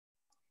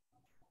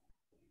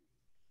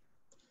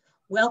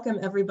Welcome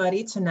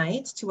everybody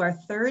tonight to our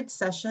third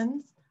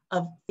session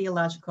of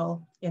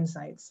Theological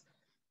Insights.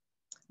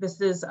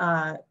 This is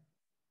a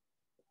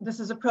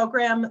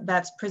program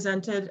that's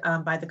presented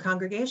by the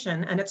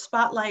congregation, and it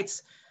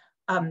spotlights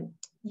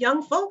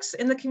young folks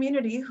in the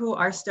community who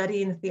are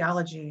studying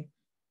theology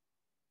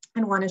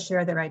and want to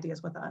share their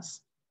ideas with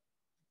us.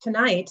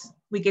 Tonight,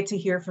 we get to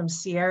hear from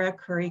Ceara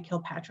Curry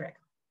Kilpatrick.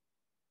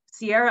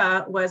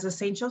 Ceara was a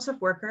St.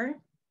 Joseph worker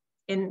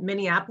in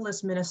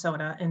Minneapolis,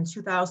 Minnesota in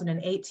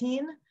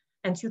 2018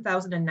 and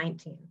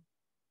 2019.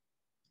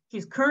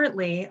 She's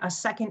currently a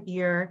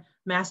second-year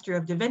Master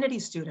of Divinity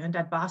student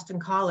at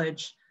Boston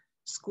College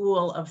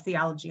School of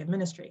Theology and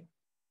Ministry.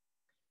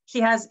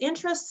 She has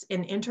interests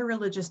in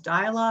interreligious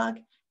dialogue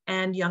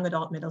and young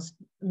adult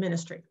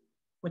ministry,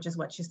 which is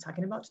what she's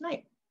talking about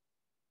tonight.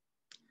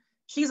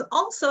 She's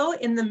also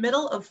in the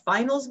middle of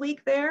finals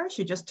week there.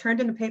 She just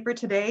turned in a paper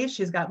today.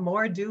 She's got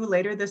more due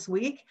later this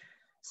week.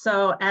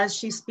 So as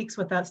she speaks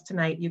with us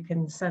tonight, you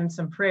can send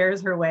some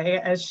prayers her way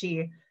as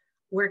she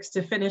works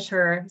to finish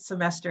her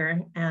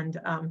semester and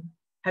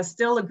has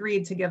still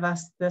agreed to give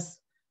us this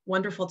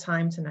wonderful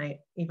time tonight,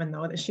 even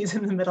though that she's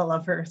in the middle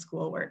of her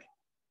schoolwork.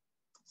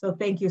 So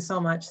thank you so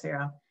much,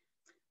 Ceara.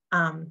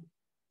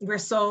 We're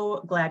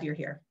so glad you're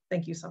here.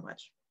 Thank you so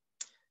much.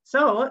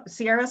 So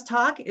Ceara's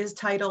talk is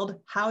titled,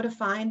 How to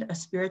Find a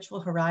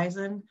Spiritual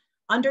Horizon,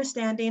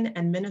 Understanding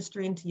and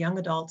Ministering to Young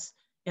Adults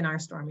in Our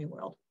Stormy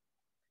World.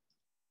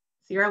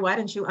 Ceara, why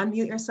don't you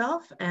unmute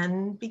yourself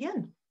and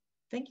begin?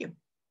 Thank you.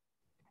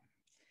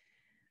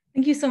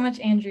 Thank you so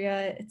much,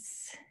 Andrea.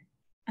 It's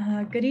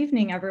good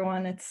evening,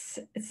 everyone. It's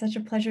such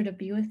a pleasure to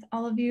be with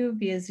all of you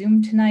via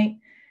Zoom tonight.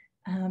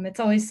 It's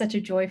always such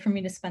a joy for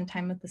me to spend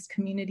time with this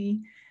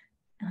community.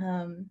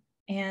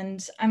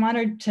 And I'm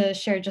honored to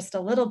share just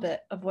a little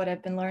bit of what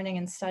I've been learning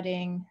and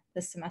studying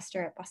this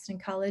semester at Boston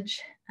College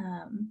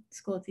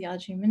School of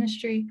Theology and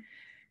Ministry.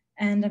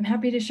 And I'm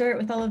happy to share it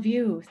with all of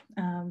you,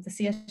 the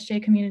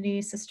CSJ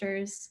community,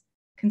 sisters,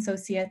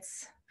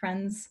 consociates,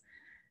 friends.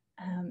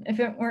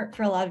 If it weren't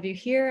for a lot of you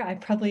here, I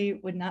probably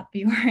would not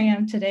be where I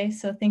am today.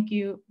 So thank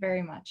you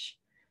very much.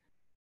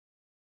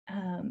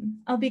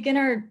 I'll begin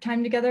our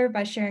time together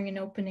by sharing an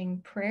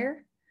opening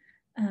prayer.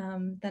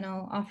 Then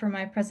I'll offer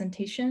my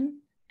presentation,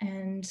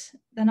 and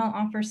then I'll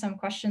offer some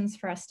questions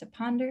for us to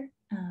ponder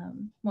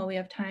while we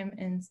have time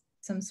in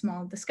some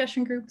small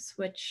discussion groups,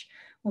 which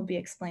will be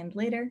explained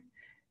later.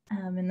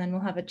 And then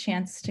we'll have a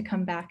chance to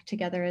come back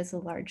together as a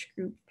large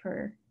group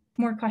for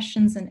more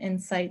questions and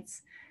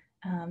insights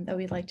that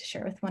we'd like to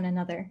share with one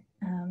another,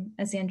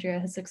 as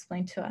Andrea has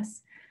explained to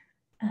us.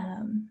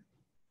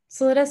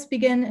 So let us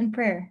begin in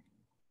prayer.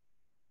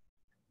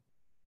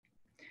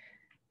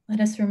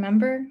 Let us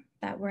remember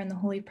that we're in the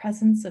holy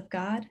presence of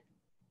God.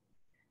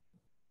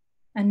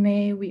 And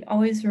may we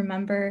always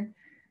remember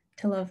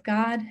to love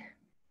God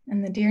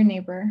and the dear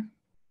neighbor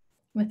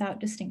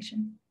without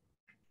distinction.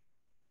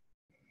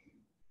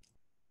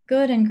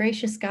 Good and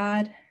gracious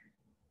God,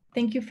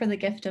 thank you for the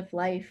gift of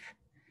life,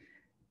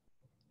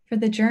 for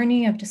the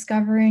journey of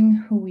discovering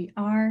who we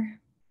are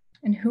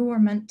and who we're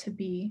meant to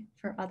be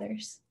for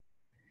others.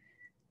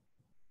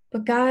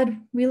 But God,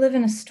 we live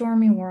in a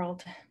stormy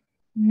world.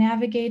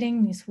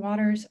 Navigating these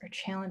waters are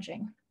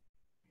challenging.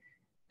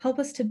 Help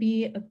us to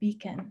be a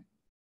beacon,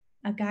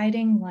 a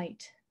guiding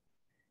light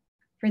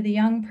for the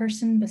young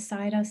person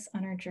beside us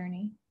on our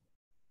journey.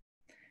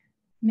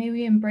 May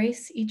we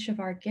embrace each of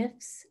our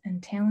gifts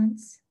and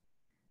talents,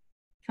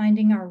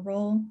 finding our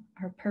role,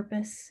 our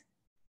purpose,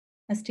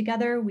 as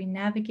together we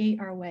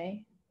navigate our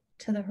way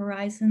to the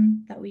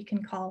horizon that we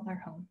can call our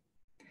home.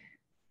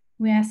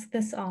 We ask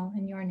this all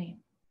in your name.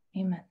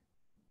 Amen.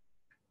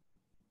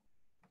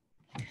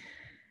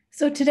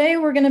 So today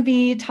we're going to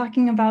be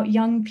talking about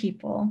young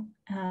people.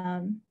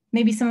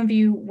 Maybe some of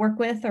you work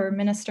with or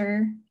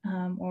minister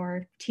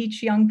or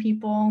teach young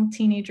people,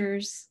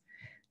 teenagers,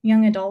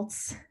 young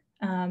adults.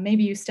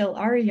 Maybe you still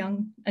are a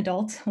young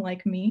adult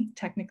like me,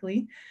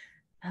 technically.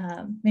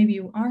 Maybe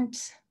you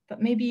aren't, but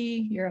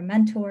maybe you're a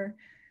mentor,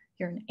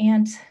 you're an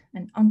aunt,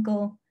 an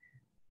uncle,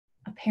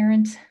 a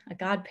parent, a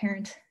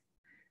godparent.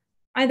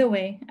 Either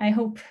way, I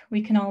hope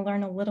we can all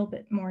learn a little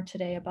bit more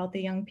today about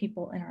the young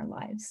people in our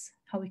lives,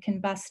 how we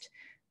can best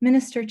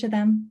minister to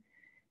them,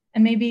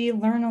 and maybe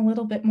learn a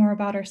little bit more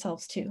about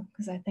ourselves too,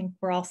 because I think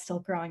we're all still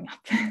growing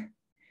up.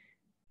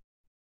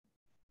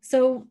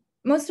 So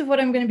most of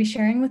what I'm going to be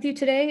sharing with you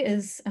today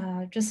is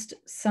just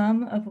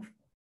some of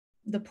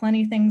the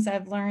plenty things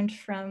I've learned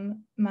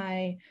from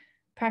my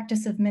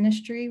practice of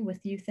ministry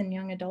with youth and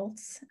young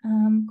adults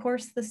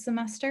course this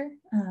semester.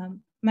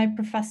 My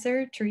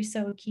professor,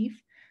 Teresa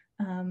O'Keefe,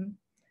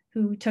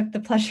 who took the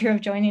pleasure of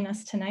joining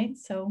us tonight,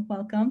 so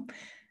welcome,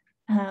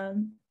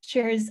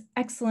 shares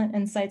excellent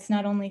insights,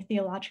 not only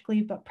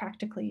theologically, but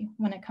practically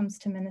when it comes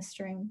to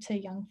ministering to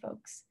young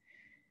folks.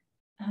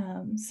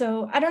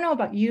 So I don't know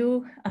about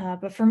you,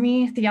 but for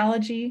me,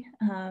 theology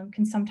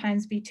can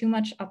sometimes be too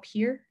much up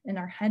here in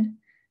our head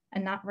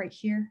and not right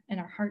here in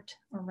our heart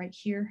or right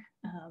here,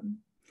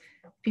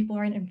 people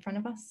right in front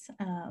of us.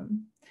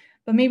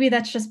 But maybe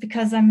that's just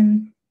because I'm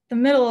in the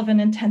middle of an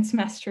intense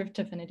Master of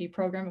Divinity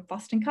program at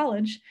Boston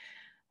College.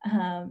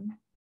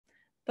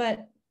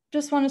 But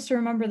just want us to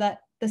remember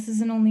that this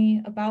isn't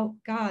only about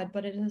God,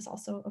 but it is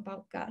also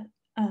about God,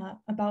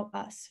 about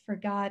us, for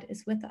God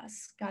is with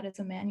us. God is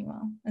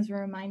Emmanuel, as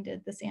we're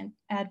reminded this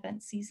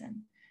Advent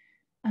season.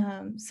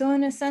 So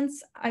in a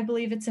sense, I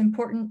believe it's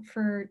important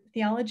for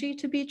theology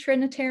to be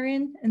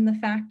Trinitarian in the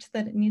fact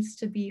that it needs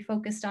to be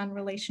focused on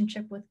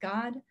relationship with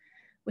God,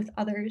 with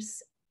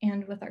others,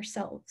 and with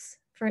ourselves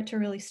for it to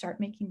really start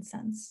making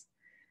sense.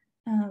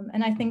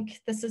 And I think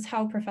this is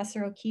how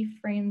Professor O'Keefe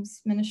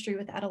frames ministry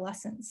with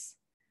adolescents.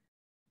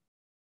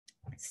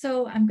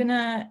 So I'm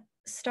gonna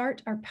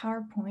start our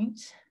PowerPoint,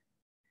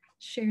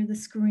 share the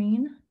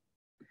screen.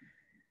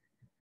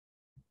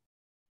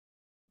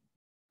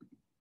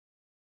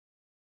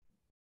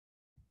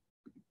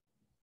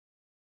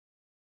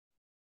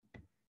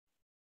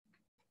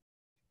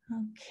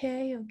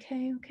 Okay.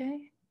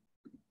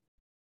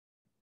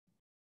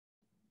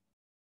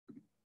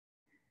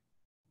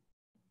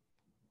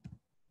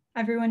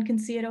 Everyone can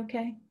see it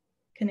okay?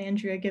 Can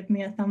Andrea give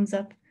me a thumbs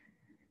up?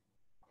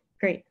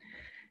 Great.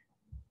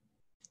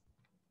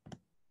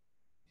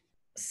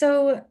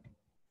 So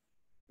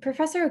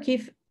Professor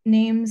O'Keefe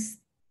names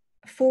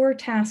 4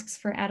 tasks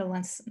for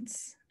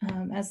adolescents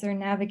as they're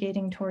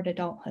navigating toward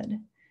adulthood.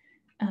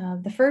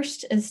 The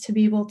first is to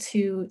be able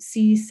to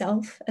see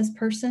self as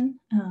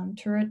person,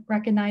 to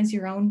recognize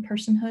your own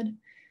personhood.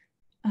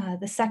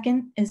 The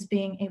second is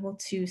being able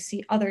to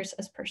see others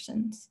as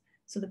persons.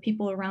 So the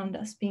people around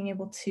us, being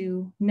able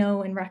to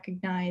know and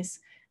recognize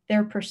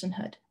their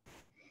personhood.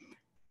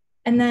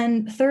 And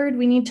then third,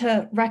 we need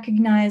to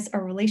recognize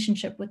our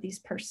relationship with these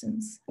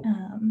persons.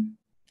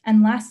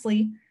 And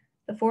lastly,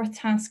 the fourth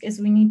task is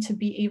we need to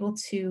be able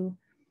to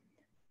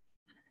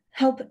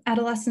help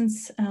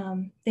adolescents.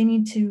 They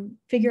need to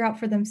figure out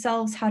for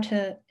themselves how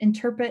to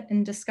interpret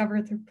and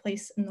discover their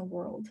place in the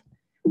world.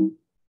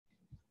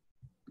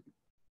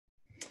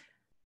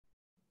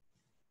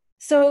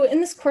 So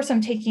in this course I'm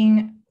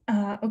taking,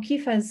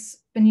 O'Keefe has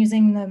been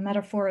using the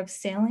metaphor of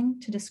sailing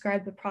to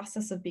describe the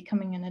process of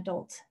becoming an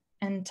adult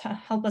and to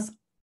help us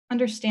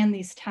understand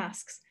these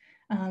tasks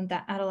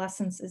that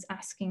adolescence is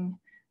asking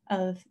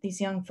of these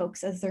young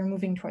folks as they're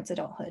moving towards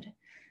adulthood.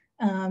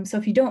 So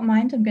if you don't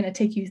mind, I'm going to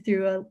take you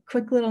through a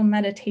quick little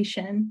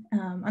meditation.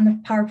 On the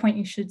PowerPoint,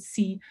 you should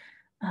see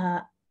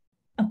a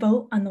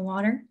boat on the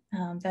water.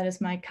 That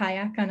is my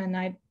kayak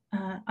on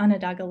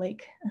Onondaga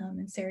Lake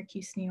in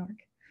Syracuse, New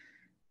York.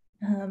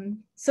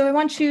 So I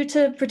want you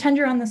to pretend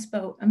you're on this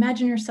boat.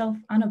 Imagine yourself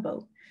on a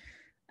boat,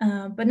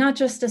 but not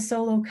just a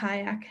solo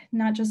kayak,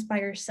 not just by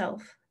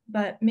yourself,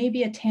 but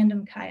maybe a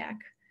tandem kayak,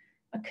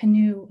 a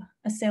canoe,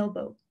 a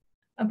sailboat,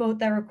 a boat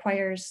that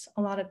requires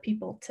a lot of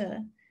people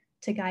to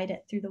guide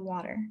it through the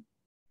water.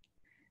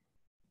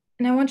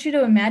 And I want you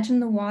to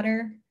imagine the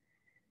water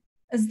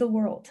as the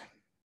world.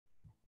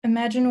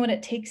 Imagine what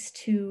it takes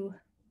to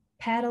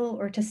paddle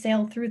or to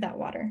sail through that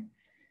water.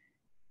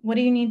 What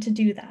do you need to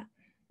do that?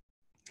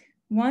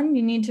 One,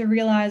 you need to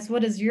realize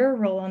what is your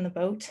role on the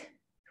boat?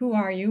 Who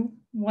are you?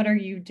 What are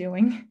you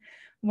doing?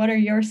 What are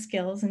your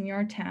skills and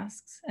your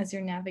tasks as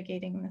you're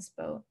navigating this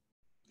boat?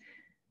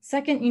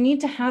 Second, you need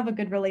to have a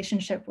good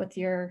relationship with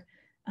your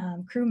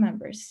crew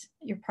members,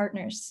 your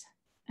partners.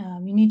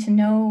 You need to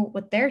know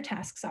what their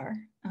tasks are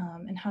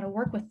and how to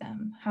work with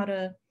them, how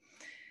to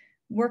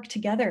work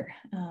together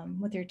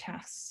with your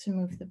tasks to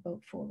move the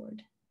boat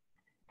forward.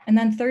 And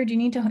then third, you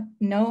need to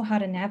know how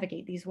to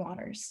navigate these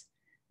waters.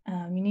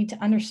 You need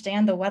to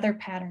understand the weather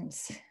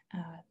patterns,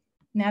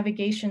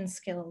 navigation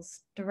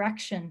skills,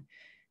 direction.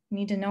 You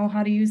need to know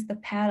how to use the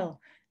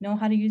paddle, know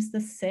how to use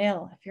the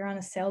sail if you're on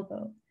a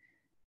sailboat.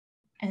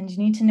 And you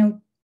need to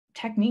know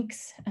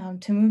techniques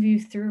to move you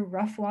through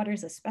rough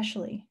waters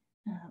especially.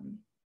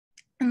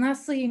 And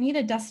lastly, you need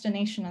a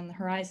destination on the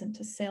horizon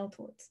to sail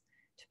towards,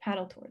 to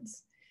paddle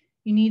towards.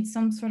 You need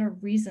some sort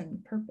of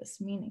reason,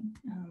 purpose, meaning.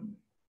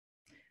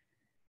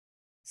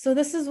 So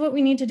this is what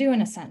we need to do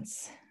in a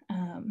sense,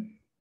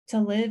 to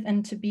live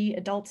and to be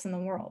adults in the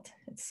world.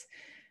 It's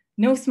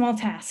no small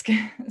task.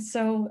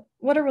 So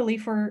what a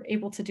relief we're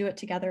able to do it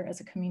together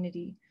as a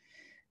community.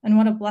 And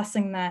what a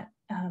blessing that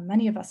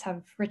many of us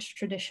have rich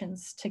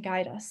traditions to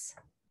guide us.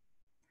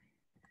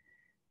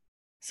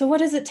 So what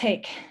does it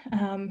take?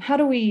 How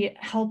do we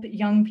help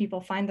young people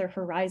find their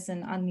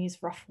horizon on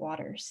these rough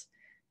waters?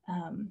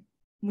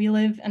 We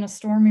live in a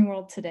stormy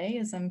world today,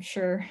 as I'm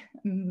sure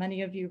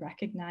many of you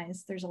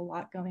recognize. There's a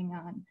lot going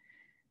on.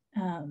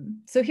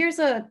 So here's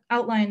an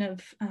outline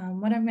of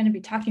what I'm going to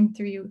be talking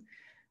through you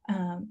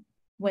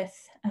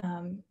with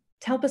to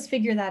help us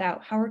figure that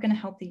out, how we're going to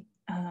help the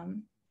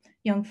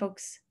young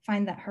folks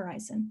find that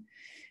horizon.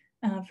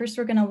 First,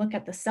 we're going to look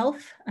at the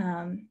self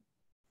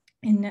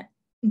in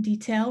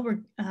detail.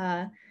 We're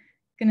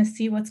going to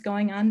see what's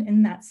going on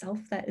in that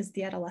self that is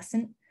the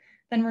adolescent.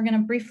 Then we're going to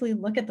briefly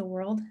look at the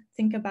world,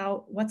 think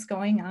about what's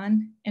going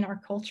on in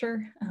our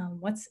culture,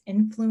 what's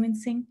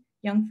influencing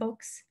young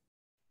folks.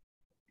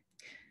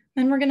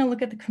 Then we're going to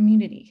look at the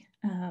community.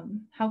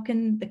 How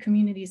can the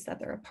communities that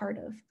they're a part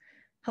of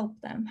help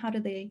them? How do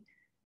they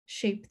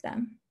shape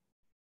them?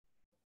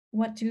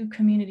 What do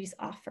communities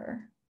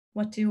offer?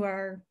 What do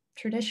our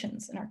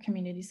traditions in our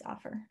communities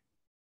offer?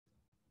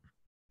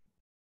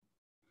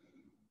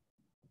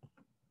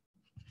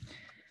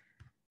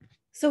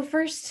 So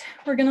first,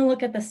 we're going to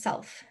look at the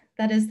self,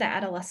 that is the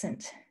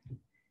adolescent,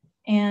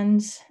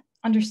 and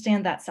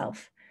understand that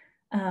self.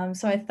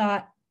 So I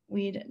thought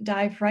we'd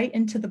dive right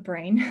into the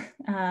brain.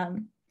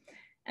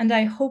 And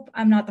I hope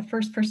I'm not the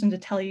first person to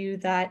tell you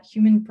that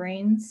human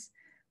brains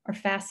are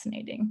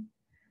fascinating,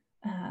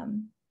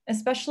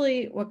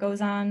 especially what goes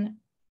on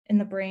in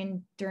the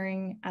brain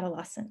during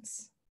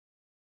adolescence.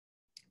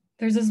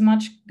 There's as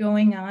much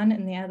going on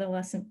in the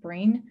adolescent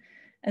brain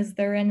as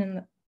there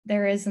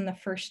is in the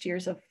first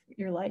years of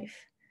your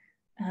life.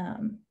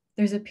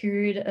 There's a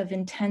period of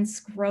intense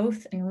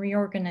growth and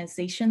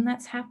reorganization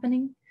that's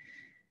happening.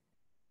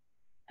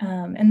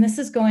 And this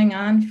is going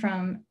on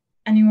from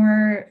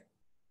anywhere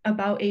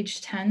about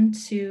age 10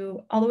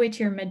 to all the way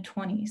to your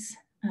mid-20s.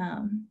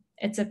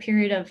 It's a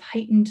period of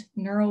heightened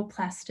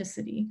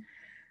neuroplasticity.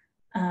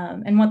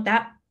 And what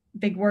that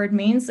big word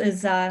means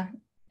is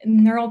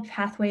neural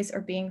pathways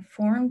are being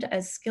formed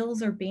as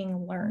skills are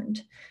being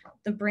learned.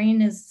 The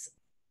brain is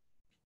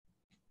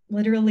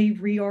literally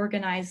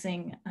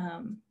reorganizing,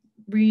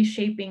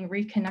 reshaping,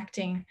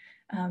 reconnecting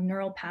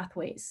neural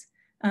pathways.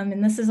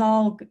 And this is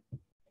all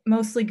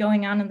mostly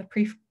going on in the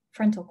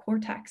prefrontal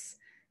cortex,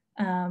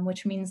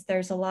 which means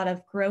there's a lot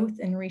of growth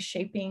and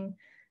reshaping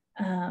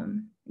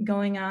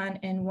going on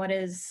in what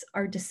is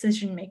our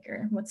decision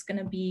maker, what's going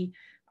to be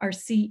our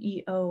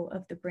CEO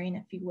of the brain,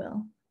 if you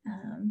will.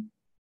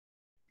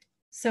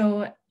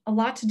 So a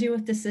lot to do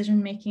with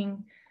decision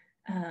making,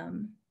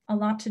 a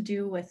lot to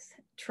do with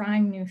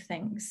trying new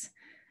things.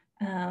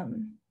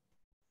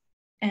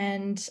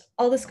 And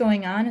all this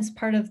going on is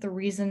part of the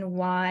reason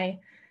why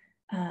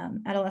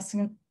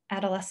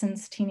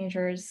adolescents,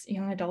 teenagers,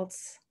 young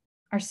adults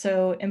are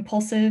so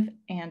impulsive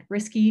and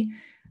risky,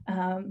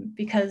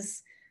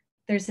 because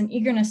there's an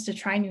eagerness to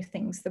try new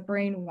things. The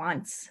brain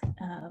wants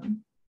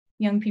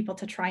young people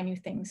to try new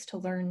things, to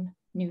learn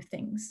new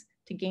things,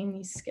 to gain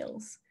these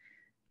skills.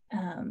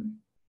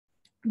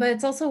 But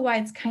it's also why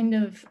it's kind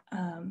of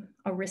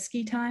a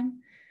risky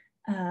time,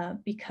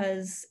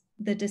 because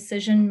the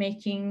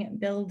decision-making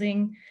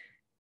building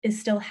is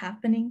still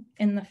happening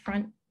in the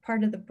front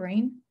part of the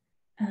brain.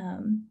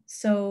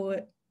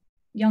 So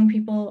young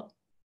people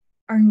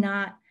are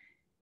not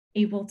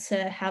able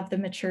to have the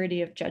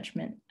maturity of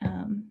judgment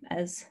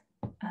as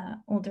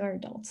older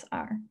adults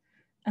are.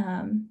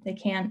 They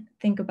can't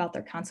think about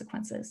their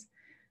consequences.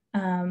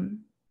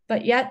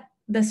 But yet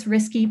this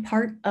risky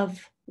part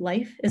of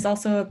life is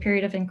also a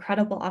period of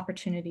incredible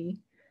opportunity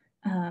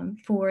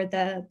for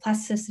the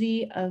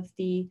plasticity of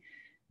the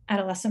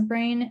adolescent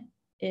brain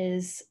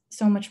is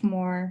so much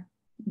more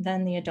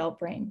than the adult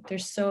brain.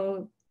 There's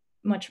so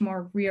much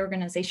more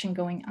reorganization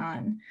going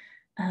on.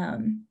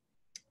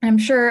 I'm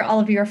sure all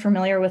of you are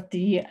familiar with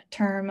the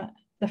term,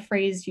 the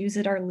phrase, use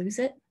it or lose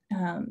it.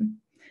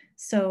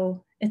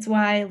 So it's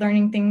why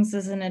learning things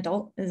as an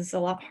adult is a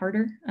lot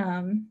harder,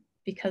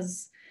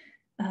 because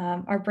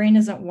our brain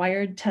isn't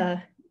wired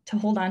to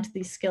hold on to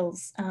these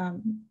skills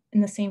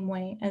in the same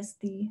way as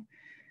the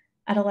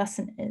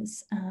adolescent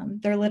is.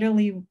 They're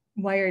literally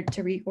wired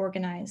to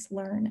reorganize,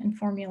 learn, and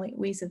formulate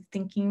ways of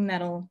thinking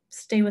that'll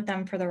stay with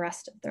them for the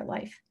rest of their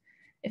life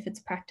if it's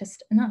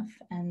practiced enough.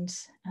 And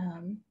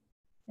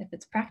if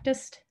it's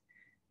practiced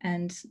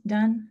and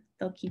done,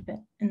 they'll keep it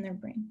in their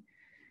brain.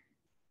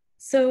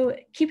 So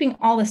keeping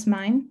all this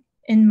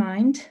in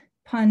mind,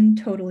 pun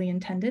totally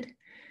intended,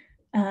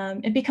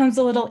 it becomes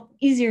a little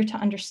easier to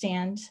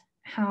understand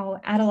how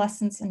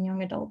adolescents and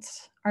young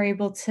adults are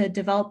able to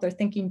develop their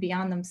thinking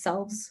beyond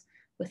themselves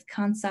with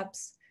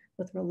concepts,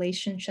 with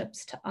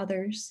relationships to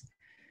others,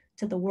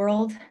 to the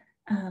world.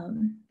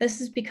 This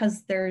is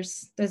because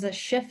there's a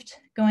shift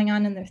going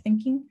on in their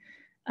thinking,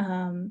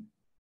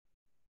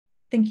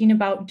 thinking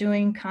about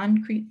doing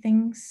concrete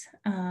things,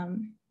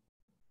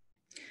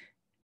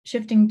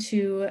 shifting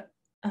to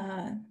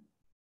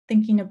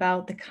thinking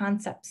about the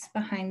concepts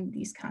behind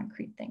these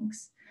concrete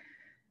things.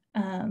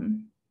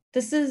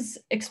 This is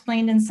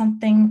explained in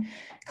something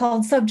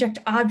called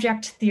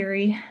subject-object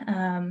theory,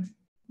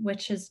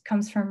 which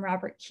comes from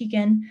Robert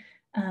Keegan,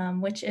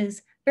 which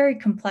is very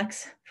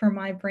complex for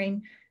my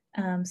brain.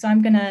 So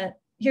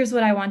here's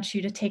what I want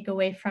you to take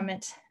away from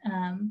it.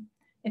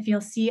 If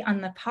you'll see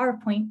on the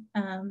PowerPoint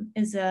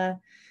is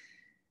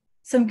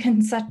some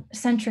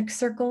concentric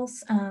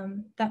circles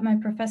that my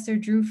professor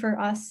drew for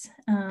us,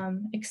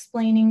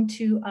 explaining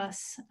to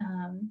us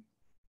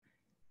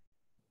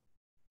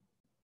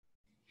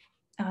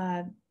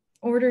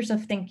orders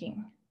of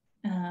thinking.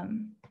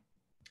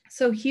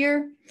 So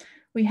here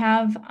we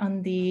have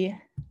on the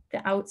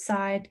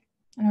outside,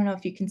 I don't know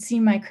if you can see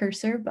my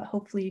cursor, but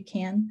hopefully you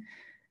can.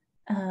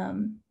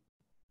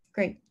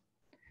 Great.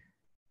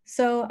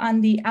 So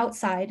on the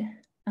outside,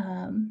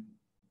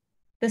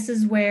 this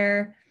is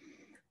where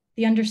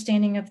the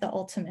understanding of the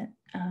ultimate,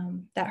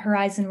 that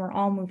horizon we're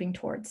all moving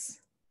towards.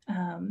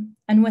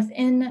 And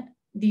within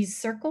These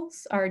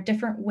circles are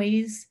different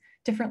ways,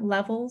 different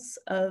levels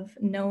of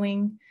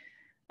knowing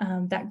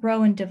that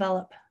grow and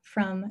develop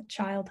from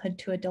childhood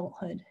to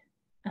adulthood.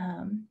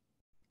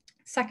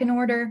 Second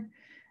order,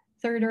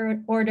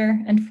 third order,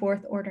 and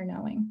fourth order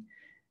knowing.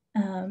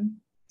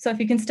 So if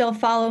you can still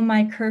follow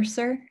my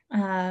cursor,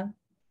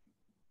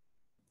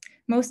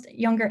 most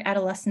younger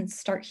adolescents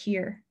start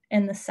here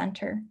in the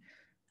center,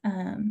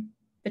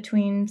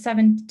 between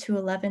 7 to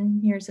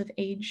 11 years of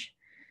age.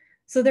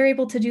 So they're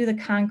able to do the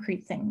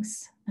concrete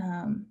things.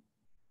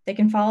 They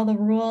can follow the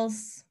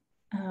rules,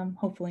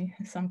 hopefully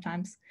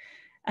sometimes.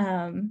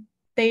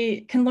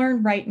 They can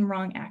learn right and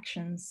wrong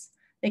actions.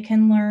 They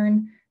can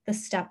learn the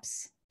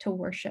steps to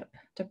worship,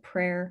 to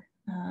prayer.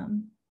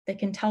 They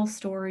can tell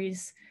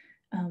stories.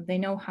 They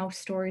know how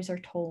stories are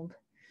told.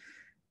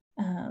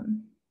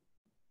 And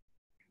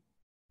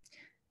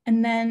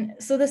then,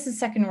 so this is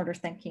second order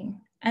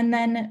thinking. And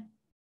then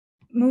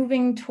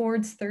moving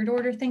towards third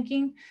order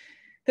thinking,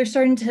 they're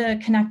starting to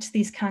connect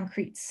these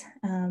concretes.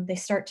 They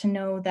start to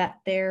know that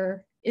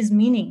there is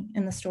meaning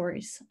in the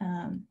stories.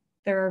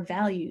 There are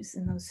values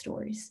in those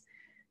stories.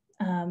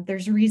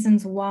 There's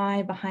reasons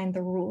why behind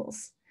the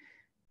rules.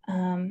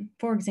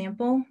 For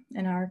example,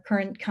 in our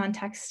current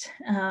context,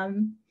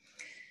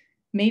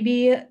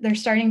 maybe they're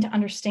starting to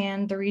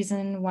understand the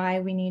reason why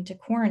we need to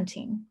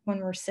quarantine when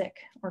we're sick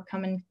or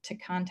come into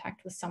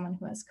contact with someone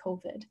who has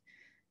COVID.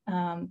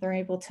 They're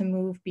able to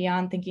move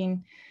beyond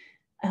thinking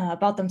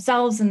about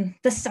themselves and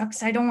this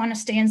sucks, I don't want to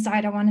stay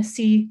inside, I want to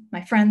see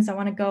my friends, I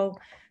want to go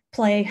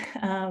play.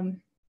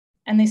 And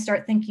they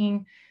start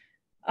thinking,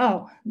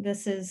 oh,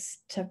 this is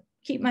to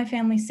keep my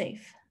family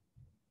safe.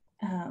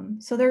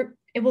 So they're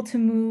able to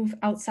move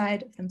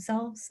outside of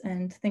themselves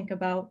and think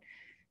about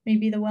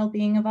maybe the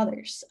well-being of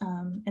others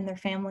in their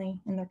family,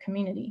 in their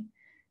community.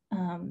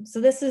 So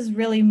this is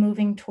really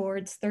moving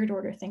towards third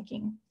order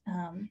thinking.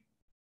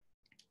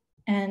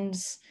 And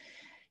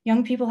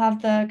young people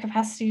have the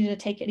capacity to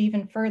take it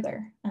even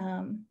further.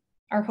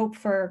 Our hope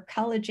for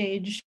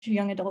college-age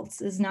young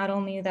adults is not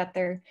only that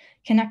they're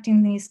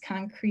connecting these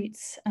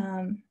concretes,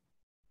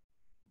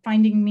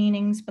 finding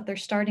meanings, but they're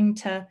starting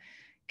to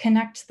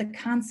connect the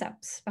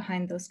concepts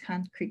behind those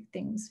concrete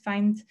things,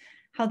 find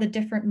how the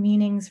different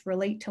meanings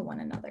relate to one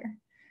another.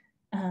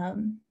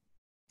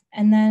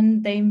 And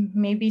then they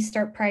maybe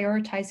start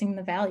prioritizing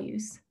the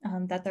values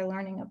that they're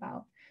learning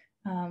about.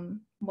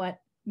 What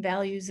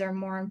values are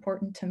more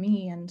important to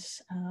me and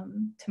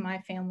to my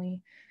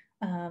family.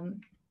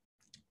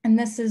 And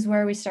this is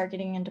where we start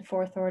getting into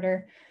fourth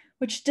order,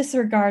 which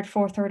disregard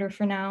fourth order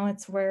for now.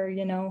 It's where,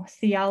 you know,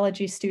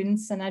 theology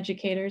students and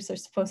educators are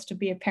supposed to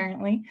be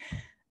apparently.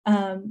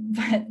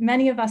 But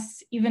many of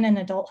us, even in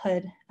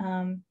adulthood,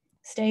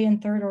 stay in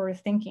third order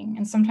thinking.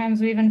 And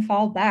sometimes we even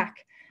fall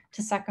back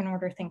to second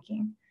order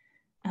thinking.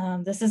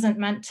 This isn't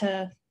meant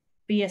to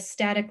be a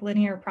static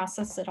linear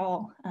process at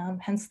all,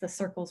 hence the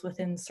circles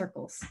within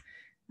circles.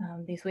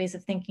 These ways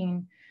of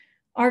thinking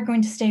are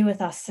going to stay with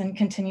us and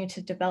continue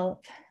to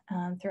develop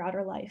throughout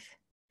our life.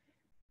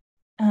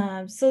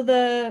 So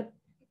the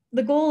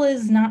goal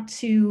is not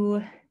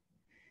to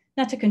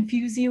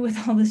confuse you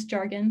with all this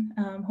jargon,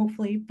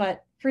 hopefully,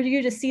 but for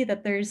you to see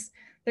that there's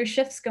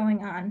shifts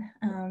going on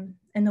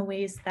in the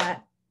ways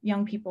that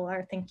young people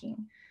are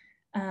thinking.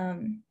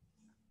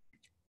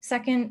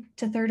 Second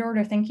to third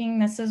order thinking,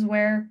 this is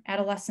where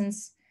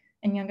adolescents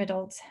and young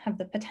adults have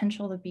the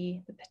potential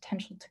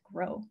to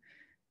grow.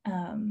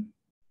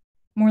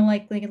 More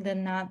likely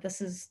than not, this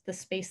is the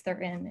space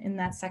they're in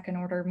that second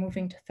order,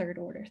 moving to third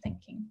order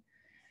thinking.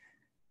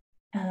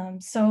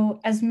 So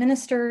as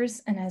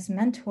ministers and as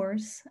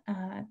mentors,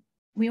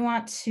 we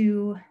want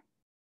to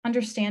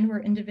understand where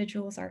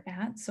individuals are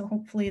at. So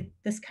hopefully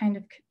this kind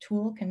of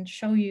tool can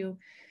show you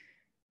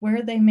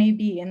where they may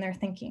be in their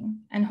thinking.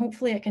 And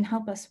hopefully it can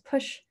help us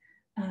push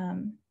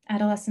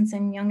adolescents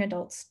and young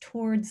adults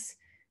towards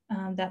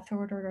that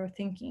third order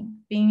thinking,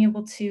 being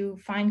able to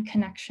find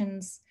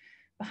connections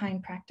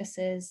behind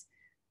practices,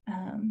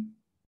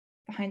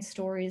 behind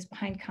stories,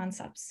 behind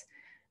concepts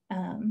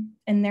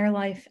in their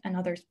life and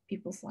other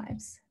people's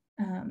lives.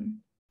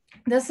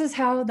 This is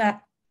how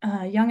that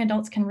young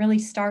adults can really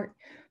start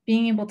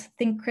being able to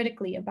think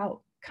critically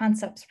about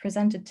concepts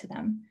presented to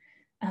them,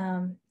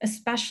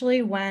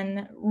 especially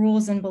when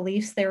rules and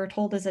beliefs they were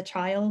told as a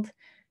child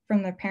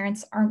from their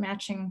parents aren't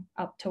matching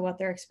up to what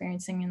they're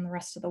experiencing in the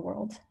rest of the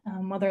world,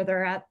 whether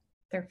they're at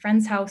their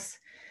friend's house,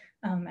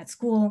 at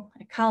school,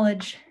 at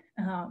college.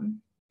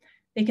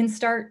 They can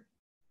start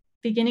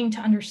beginning to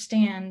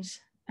understand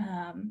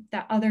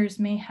that others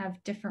may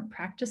have different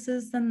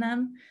practices than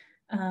them,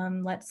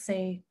 let's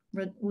say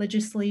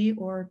religiously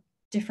or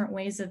different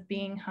ways of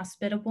being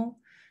hospitable.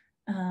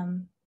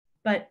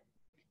 But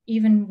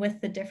even with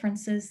the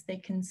differences, they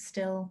can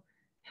still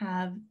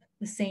have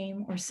the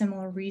same or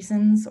similar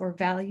reasons or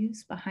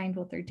values behind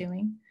what they're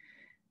doing.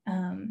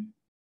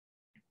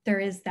 There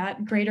is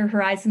that greater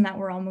horizon that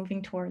we're all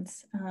moving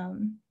towards,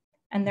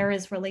 and there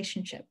is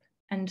relationship,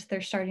 and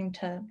they're starting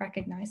to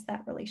recognize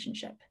that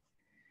relationship.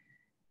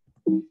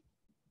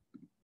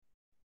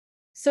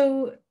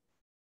 So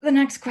the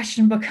next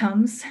question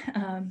becomes,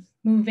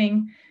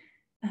 moving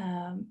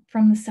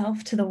from the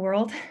self to the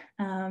world,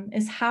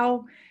 is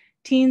how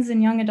teens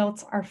and young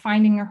adults are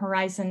finding a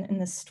horizon in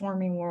this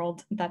stormy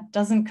world that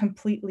doesn't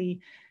completely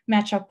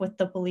match up with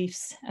the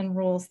beliefs and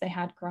rules they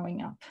had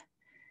growing up.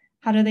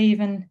 How do they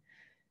even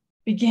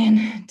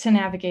begin to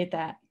navigate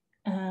that?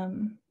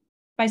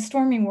 By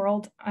stormy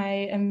world,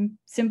 I am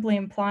simply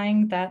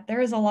implying that there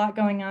is a lot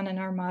going on in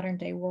our modern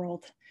day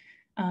world.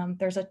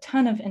 There's a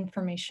ton of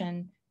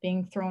information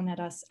being thrown at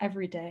us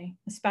every day,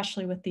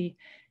 especially with the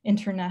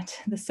internet,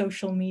 the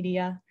social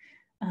media.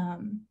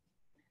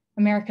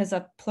 America's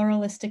a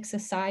pluralistic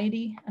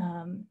society.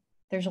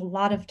 There's a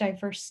lot of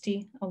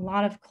diversity, a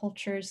lot of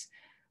cultures,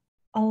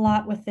 a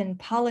lot within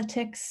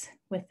politics,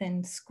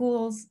 within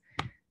schools.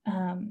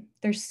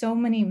 There's so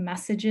many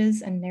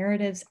messages and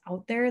narratives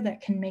out there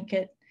that can make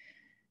it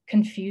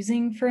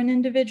confusing for an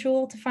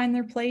individual to find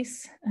their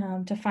place,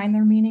 to find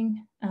their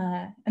meaning.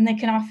 And they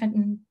can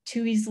often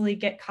too easily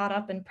get caught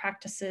up in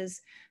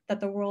practices that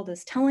the world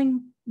is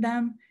telling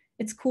them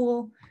it's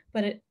cool,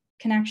 but it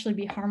can actually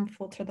be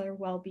harmful to their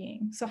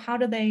well-being. So how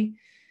do they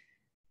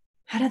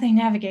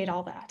navigate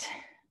all that?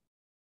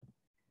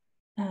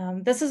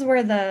 This is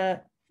where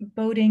the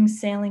boating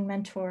sailing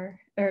metaphor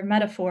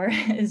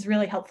is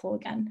really helpful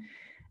again.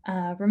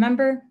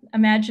 Remember,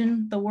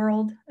 imagine the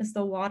world as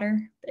the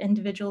water the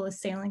individual is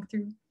sailing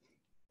through.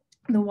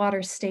 The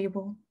water's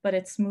stable, but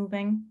it's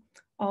moving,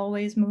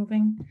 always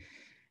moving.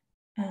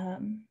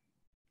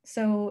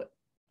 So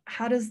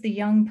how does the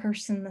young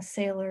person, the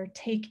sailor,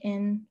 take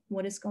in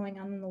what is going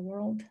on in the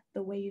world,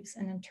 the waves,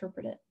 and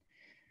interpret it?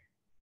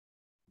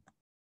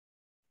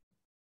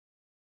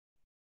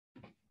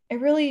 It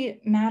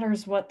really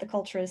matters what the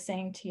culture is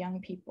saying to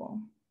young people.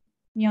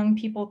 Young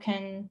people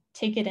can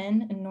take it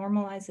in and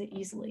normalize it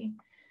easily.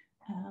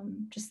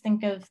 Just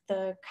think of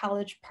the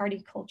college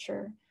party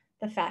culture,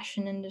 the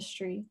fashion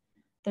industry,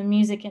 the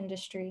music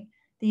industry,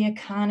 the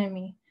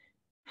economy,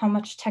 how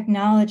much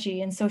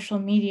technology and social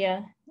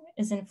media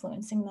is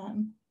influencing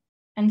them.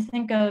 And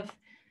think of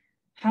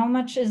how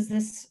much is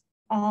this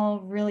all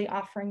really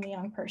offering the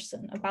young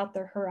person about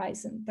their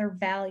horizon, their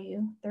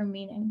value, their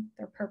meaning,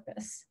 their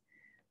purpose.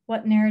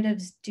 What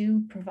narratives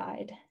do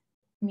provide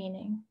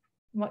meaning?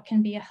 What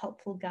can be a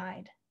helpful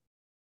guide?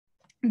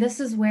 This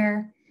is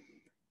where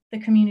the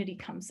community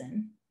comes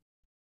in.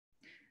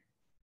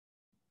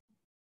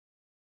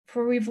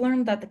 For we've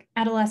learned that the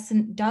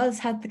adolescent does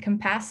have the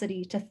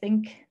capacity to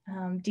think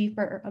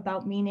deeper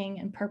about meaning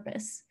and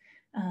purpose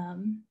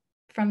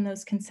from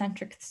those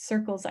concentric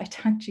circles I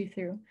talked you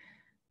through.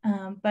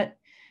 But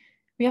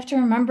we have to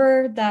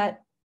remember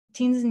that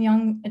teens and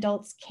young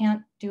adults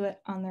can't do it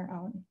on their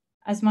own.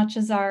 As much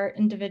as our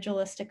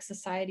individualistic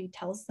society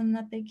tells them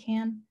that they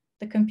can,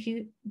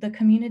 the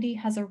community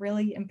has a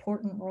really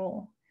important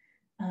role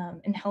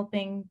in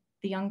helping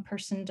the young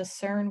person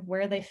discern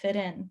where they fit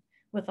in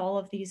with all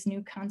of these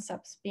new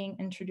concepts being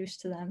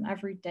introduced to them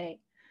every day.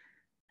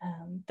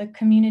 The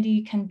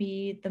community can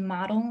be the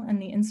model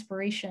and the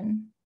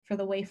inspiration for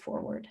the way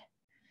forward.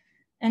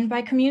 And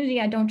by community,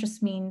 I don't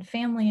just mean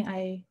family,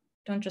 I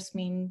don't just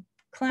mean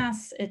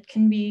class. It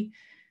can be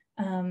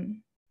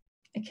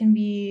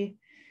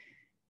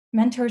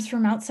mentors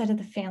from outside of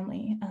the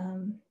family,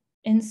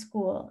 in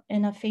school,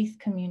 in a faith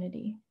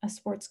community, a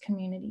sports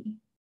community,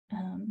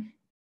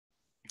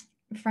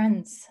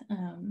 friends.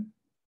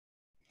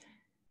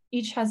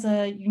 Each has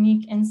a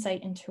unique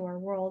insight into our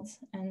world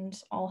and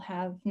all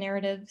have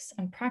narratives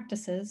and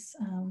practices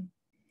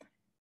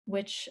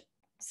which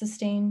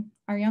sustain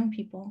our young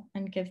people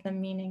and give them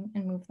meaning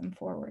and move them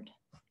forward.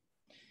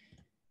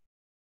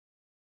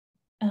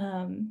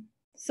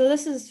 So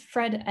this is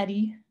Fred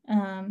Eddy.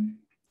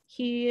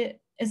 He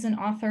is an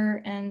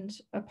author and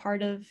a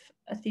part of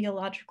a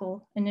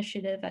theological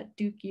initiative at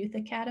Duke Youth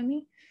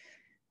Academy.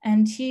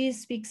 And he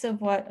speaks of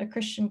what a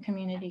Christian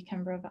community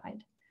can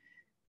provide.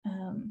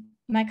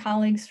 My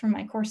colleagues from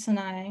my course and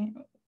I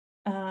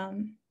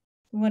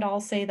would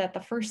all say that the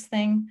first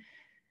thing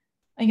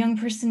a young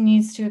person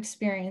needs to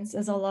experience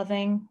is a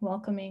loving,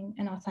 welcoming,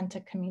 and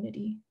authentic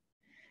community.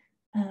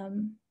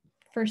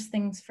 First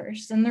things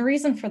first. And the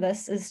reason for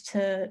this is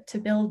to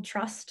build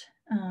trust,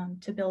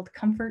 to build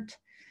comfort,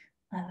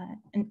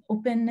 and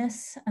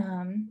openness,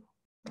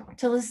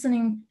 to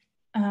listening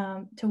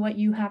to what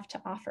you have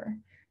to offer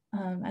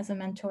as a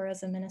mentor,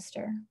 as a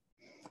minister.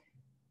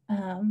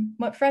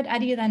 What Fred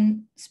Eddy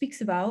then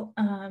speaks about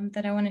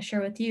that I want to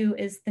share with you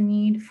is the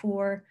need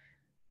for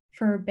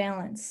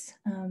balance,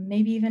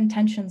 maybe even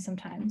tension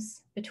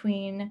sometimes,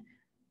 between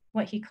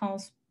what he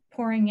calls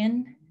pouring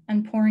in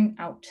and pouring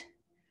out.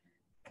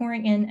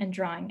 Pouring in and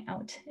drawing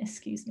out,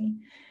 excuse me.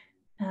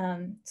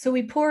 So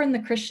we pour in the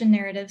Christian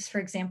narratives, for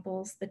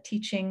example, the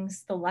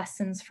teachings, the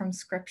lessons from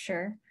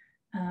scripture,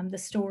 the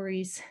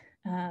stories,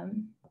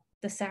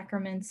 the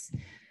sacraments.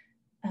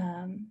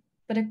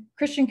 But a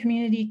Christian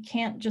community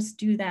can't just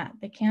do that.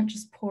 They can't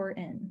just pour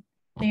in.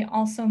 They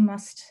also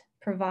must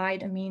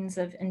provide a means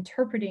of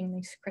interpreting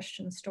these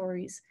Christian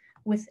stories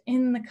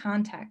within the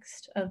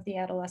context of the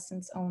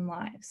adolescents' own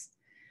lives.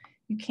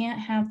 You can't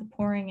have the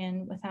pouring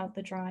in without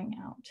the drawing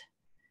out.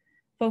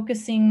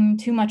 Focusing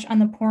too much on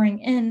the pouring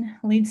in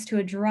leads to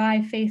a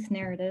dry faith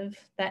narrative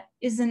that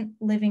isn't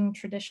living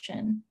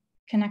tradition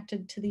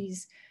connected to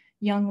these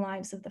young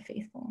lives of the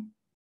faithful.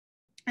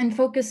 And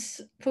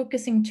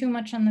focusing too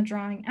much on the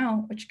drawing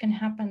out, which can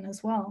happen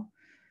as well,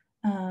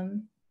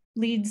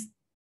 leads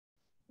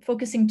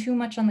focusing too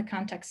much on the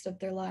context of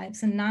their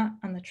lives and not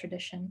on the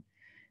tradition,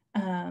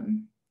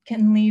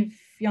 can leave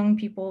young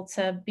people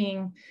to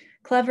being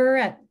clever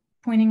at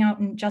pointing out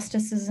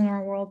injustices in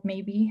our world,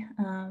 maybe,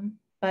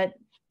 but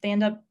they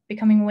end up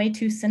becoming way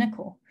too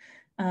cynical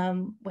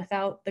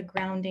without the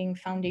grounding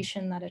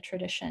foundation that a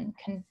tradition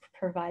can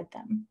provide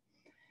them.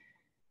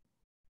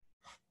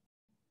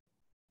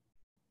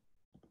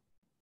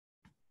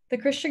 The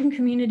Christian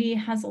community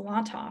has a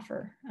lot to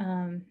offer.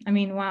 I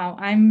mean, wow,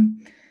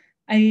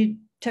 I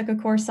took a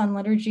course on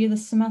liturgy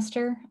this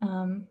semester,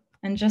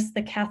 and just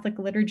the Catholic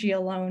liturgy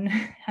alone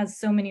has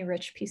so many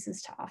rich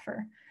pieces to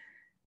offer.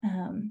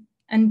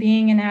 And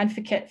being an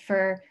advocate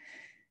for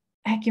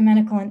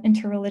ecumenical and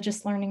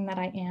interreligious learning that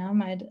I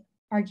am, I'd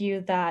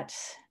argue that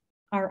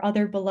our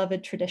other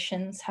beloved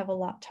traditions have a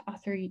lot to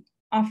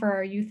offer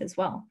our youth as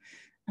well.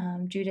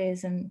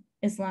 Judaism,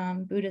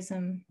 Islam,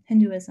 Buddhism,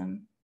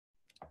 Hinduism,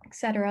 et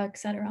cetera, et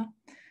cetera.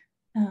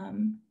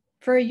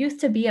 For a youth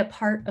to be a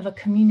part of a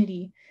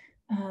community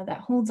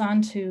that holds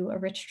on to a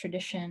rich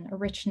tradition, a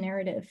rich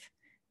narrative,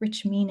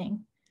 rich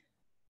meaning,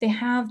 they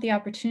have the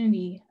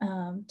opportunity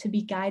to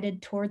be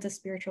guided towards a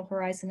spiritual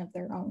horizon of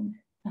their own,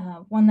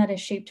 one that is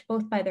shaped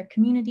both by their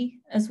community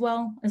as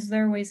well as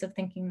their ways of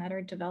thinking that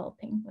are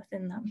developing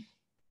within them.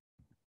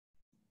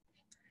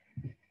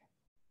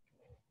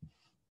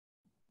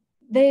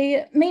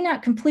 They may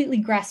not completely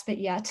grasp it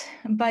yet,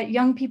 but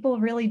young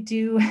people really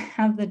do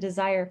have the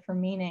desire for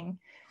meaning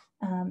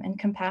and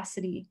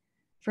capacity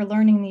for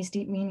learning these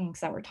deep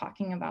meanings that we're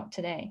talking about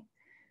today.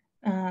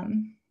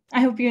 I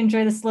hope you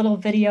enjoy this little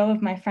video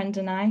of my friend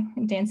and I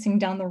dancing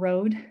down the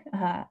road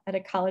at a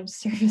college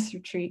service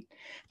retreat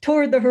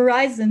toward the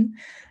horizon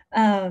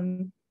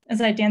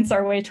as I dance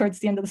our way towards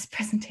the end of this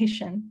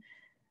presentation.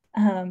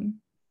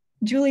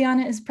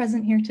 Juliana is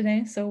present here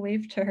today, so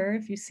wave to her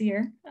if you see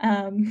her.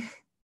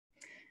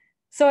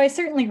 So I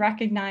certainly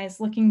recognize,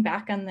 looking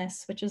back on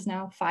this, which is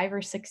now 5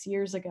 or 6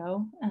 years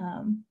ago,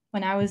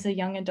 when I was a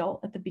young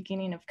adult at the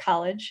beginning of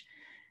college,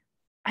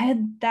 I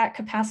had that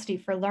capacity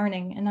for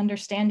learning and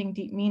understanding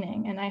deep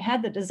meaning, and I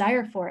had the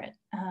desire for it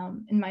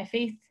in my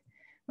faith,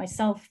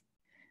 myself,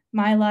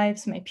 my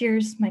lives, my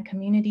peers, my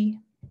community.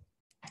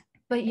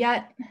 But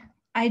yet,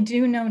 I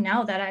do know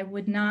now that I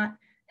would not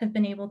have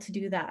been able to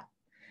do that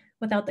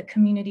without the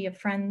community of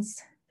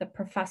friends, the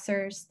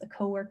professors, the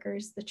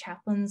coworkers, the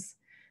chaplains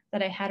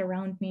that I had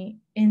around me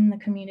in the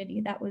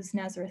community that was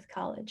Nazareth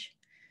College.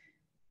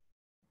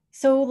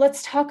 So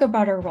let's talk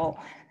about our role,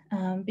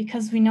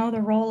 because we know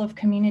the role of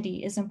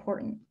community is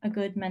important, a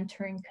good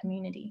mentoring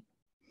community.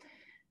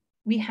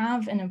 We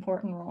have an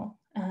important role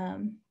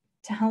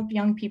to help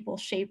young people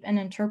shape and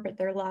interpret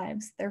their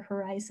lives, their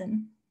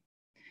horizon.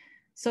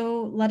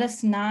 So let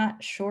us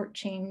not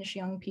shortchange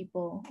young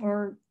people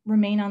or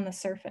remain on the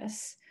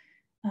surface.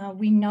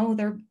 We know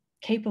they're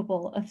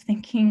capable of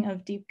thinking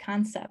of deep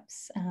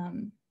concepts.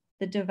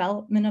 The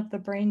development of the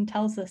brain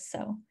tells us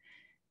so.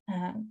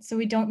 So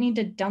we don't need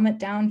to dumb it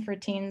down for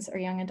teens or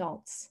young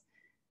adults.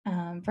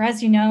 For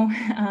as you know,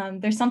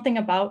 there's something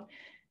about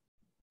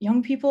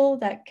young people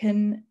that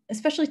can,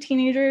 especially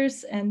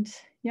teenagers and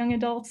young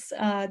adults,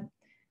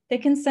 they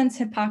can sense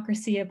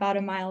hypocrisy about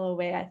a mile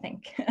away, I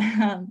think.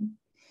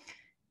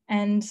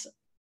 And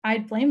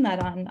I'd blame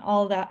that on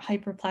all that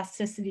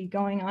hyperplasticity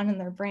going on in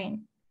their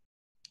brain.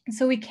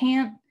 So we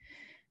can't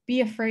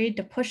be afraid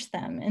to push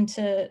them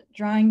into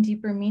drawing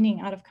deeper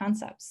meaning out of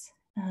concepts.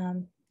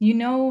 You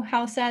know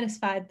how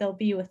satisfied they'll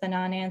be with the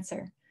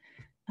non-answer.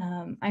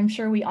 I'm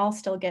sure we all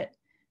still get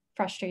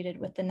frustrated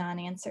with the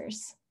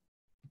non-answers.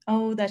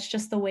 Oh, that's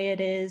just the way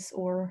it is,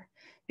 or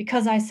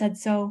because I said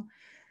so.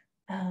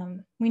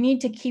 We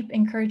need to keep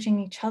encouraging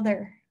each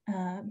other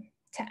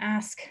to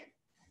ask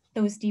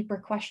those deeper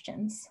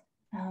questions,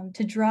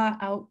 to draw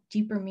out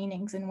deeper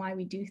meanings in why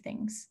we do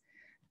things.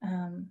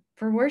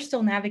 For we're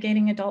still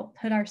navigating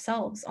adulthood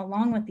ourselves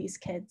along with these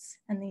kids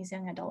and these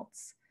young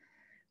adults.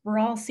 We're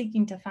all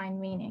seeking to find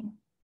meaning.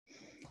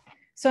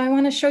 So I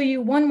want to show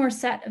you one more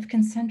set of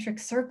concentric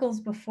circles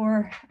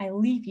before I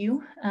leave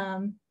you.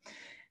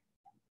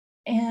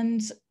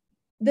 And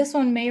this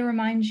one may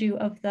remind you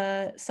of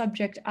the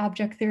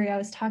subject-object theory I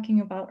was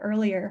talking about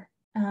earlier.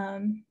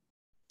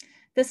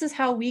 This is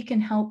how we can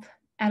help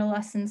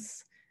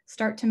adolescents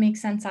start to make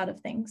sense out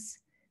of things.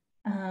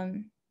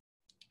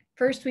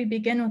 First, we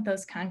begin with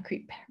those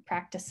concrete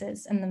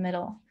practices in the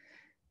middle.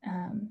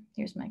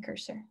 Here's my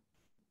cursor.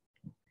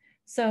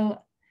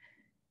 So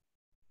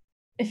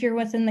if you're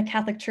within the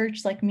Catholic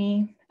Church like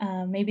me,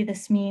 maybe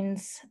this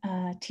means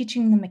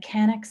teaching the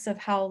mechanics of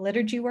how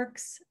liturgy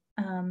works,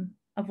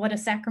 of what a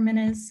sacrament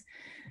is,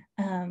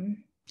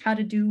 how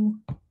to do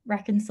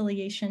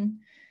reconciliation.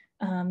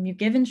 You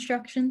give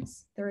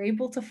instructions, they're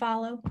able to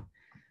follow.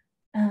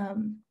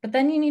 But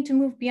then you need to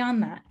move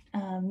beyond that.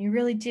 You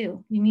really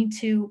do. You need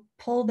to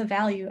pull the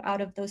value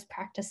out of those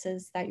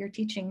practices that you're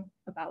teaching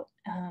about.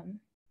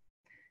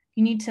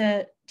 You need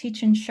to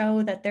teach and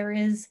show that there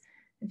is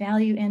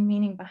value and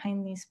meaning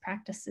behind these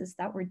practices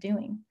that we're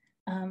doing.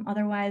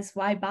 Otherwise,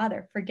 why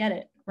bother? Forget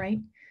it, right?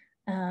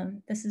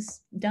 This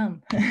is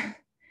dumb.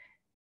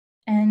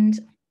 And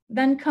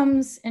then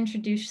comes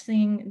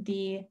introducing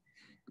the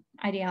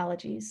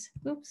ideologies.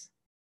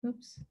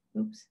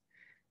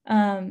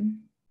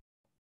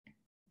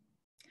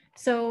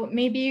 So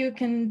maybe you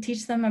can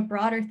teach them a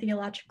broader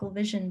theological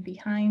vision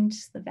behind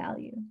the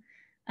value,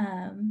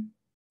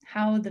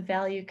 how the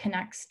value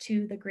connects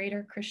to the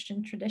greater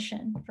Christian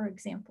tradition, for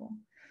example.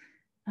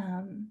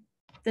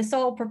 This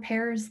all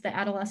prepares the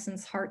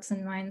adolescents' hearts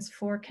and minds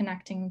for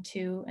connecting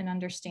to an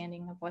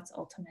understanding of what's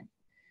ultimate,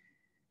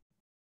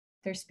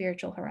 their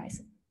spiritual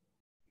horizon.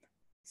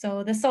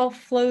 So this all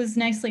flows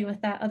nicely with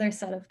that other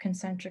set of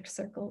concentric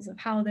circles of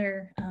how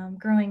they're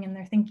growing in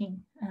their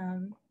thinking,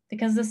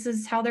 because this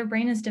is how their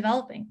brain is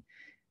developing.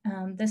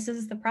 This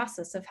is the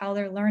process of how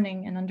they're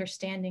learning and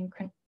understanding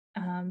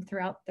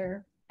throughout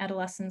their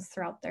adolescence,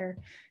 throughout their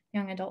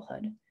young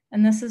adulthood.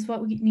 And this is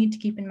what we need to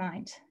keep in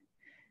mind.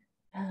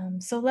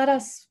 So let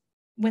us,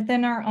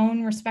 within our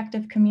own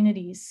respective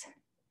communities,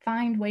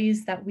 find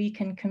ways that we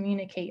can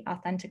communicate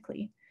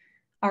authentically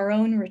our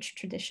own rich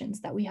traditions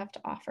that we have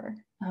to offer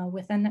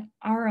within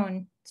our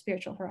own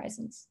spiritual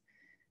horizons.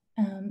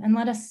 And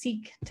let us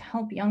seek to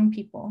help young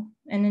people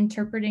in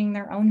interpreting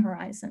their own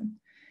horizon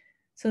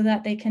so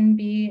that they can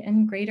be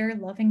in greater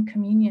loving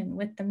communion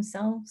with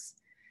themselves,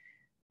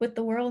 with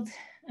the world,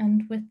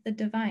 and with the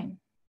divine.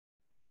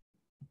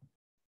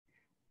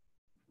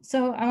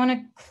 So I want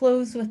to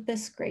close with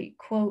this great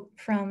quote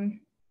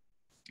from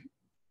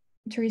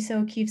Teresa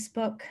O'Keeffe's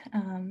book,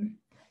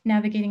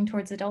 Navigating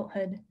Towards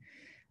Adulthood,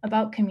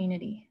 about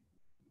community.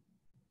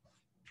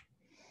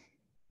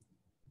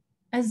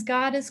 As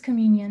God is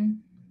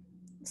communion,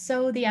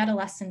 so the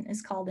adolescent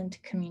is called into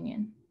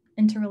communion,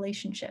 into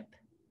relationship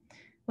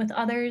with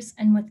others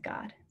and with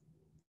God,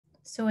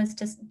 so as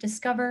to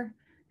discover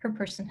her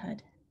personhood.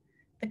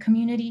 The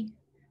community,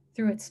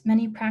 through its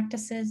many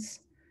practices,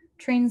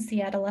 trains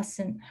the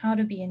adolescent how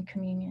to be in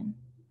communion,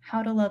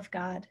 how to love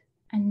God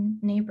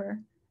and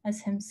neighbor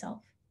as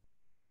himself.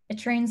 It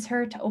trains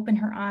her to open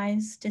her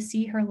eyes to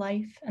see her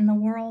life and the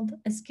world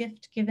as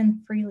gift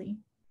given freely.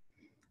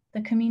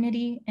 The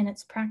community in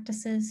its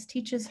practices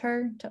teaches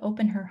her to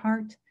open her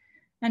heart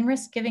and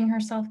risk giving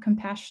herself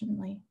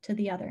compassionately to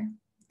the other.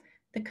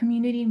 The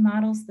community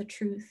models the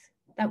truth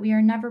that we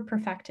are never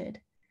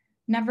perfected,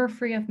 never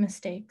free of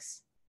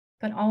mistakes,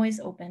 but always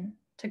open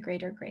to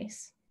greater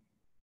grace.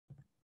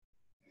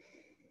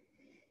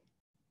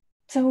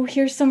 So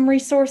here's some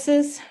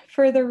resources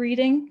for the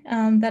reading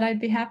that I'd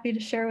be happy to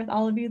share with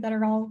all of you that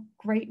are all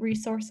great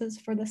resources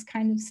for this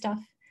kind of stuff.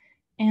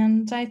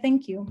 And I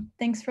thank you.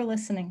 Thanks for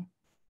listening.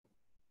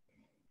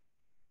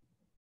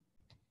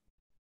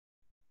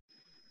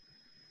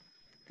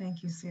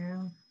 Thank you,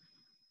 Ceara.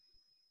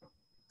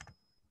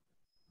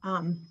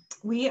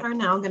 We are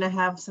now going to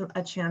have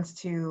a chance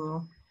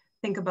to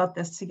think about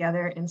this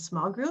together in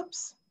small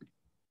groups.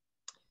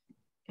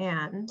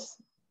 And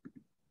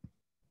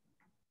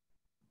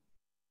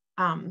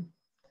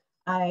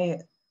I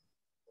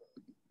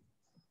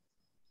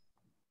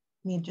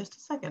need just a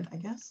second, I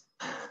guess.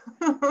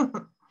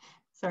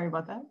 Sorry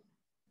about that.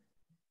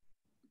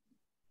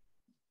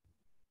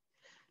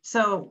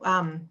 So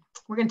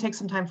we're going to take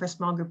some time for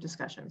small group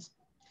discussions.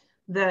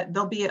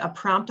 There'll be a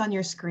prompt on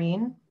your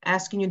screen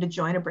asking you to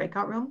join a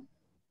breakout room.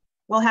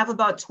 We'll have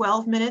about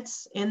 12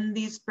 minutes in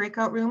these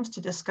breakout rooms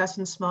to discuss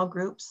in small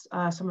groups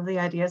some of the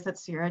ideas that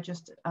Ceara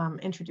just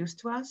introduced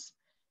to us.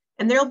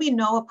 And there'll be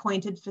no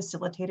appointed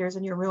facilitators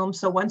in your room.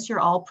 So once you're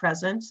all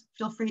present,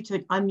 feel free to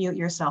unmute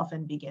yourself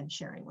and begin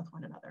sharing with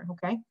one another,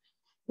 okay?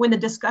 When the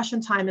discussion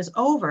time is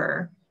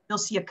over, you'll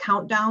see a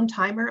countdown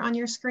timer on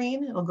your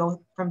screen. It'll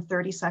go from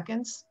 30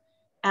 seconds.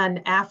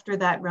 And after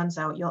that runs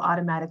out, you'll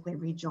automatically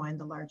rejoin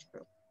the large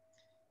group.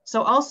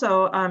 So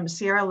also,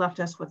 Ceara left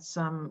us with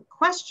some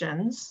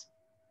questions,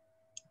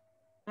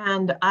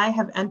 and I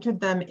have entered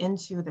them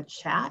into the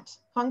chat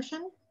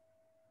function.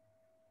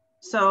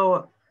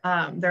 So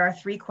there are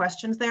 3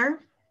 questions there.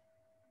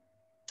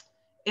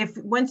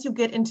 Once you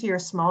get into your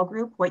small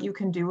group, what you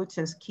can do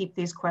to keep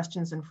these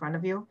questions in front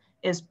of you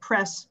is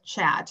press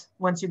chat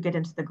once you get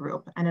into the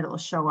group, and it'll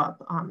show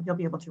up. You'll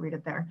be able to read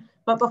it there.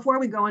 But before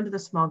we go into the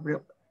small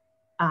group,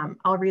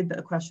 I'll read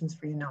the questions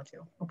for you now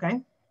too,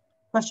 okay?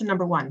 Question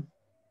number 1.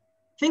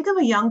 Think of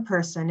a young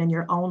person in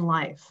your own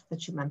life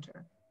that you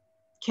mentor.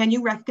 Can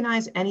you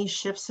recognize any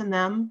shifts in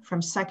them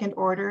from second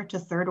order to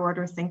third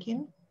order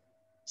thinking?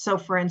 So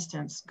for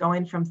instance,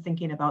 going from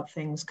thinking about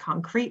things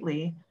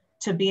concretely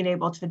to being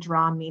able to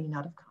draw meaning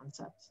out of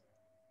concepts.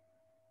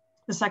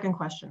 The second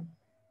question.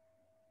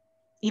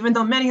 Even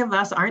though many of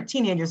us aren't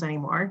teenagers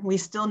anymore, we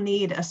still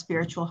need a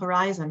spiritual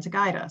horizon to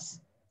guide us.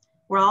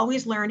 We're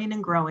always learning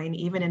and growing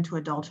even into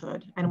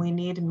adulthood, and we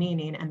need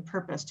meaning and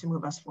purpose to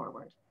move us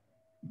forward.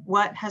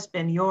 What has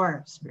been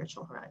your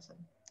spiritual horizon?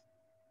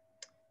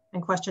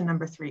 And question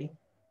number 3,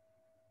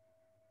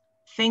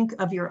 think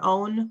of your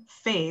own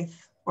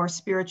faith or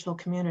spiritual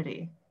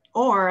community,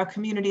 or a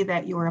community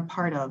that you are a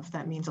part of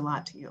that means a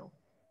lot to you.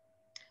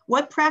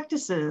 What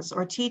practices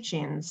or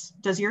teachings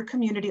does your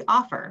community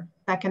offer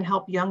that can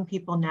help young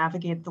people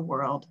navigate the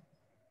world,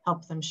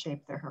 help them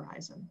shape their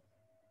horizon?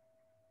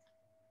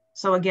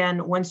 So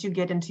again, once you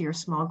get into your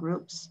small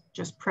groups,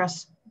 just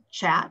press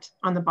chat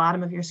on the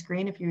bottom of your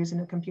screen if you're using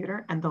a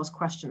computer, and those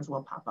questions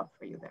will pop up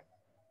for you there.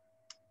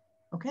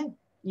 Okay,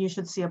 you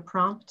should see a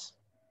prompt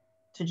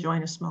to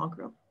join a small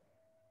group.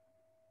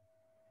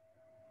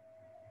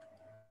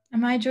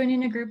 Am I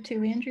joining a group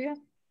too, Andrea?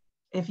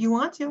 If you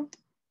want to.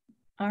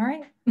 All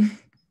right.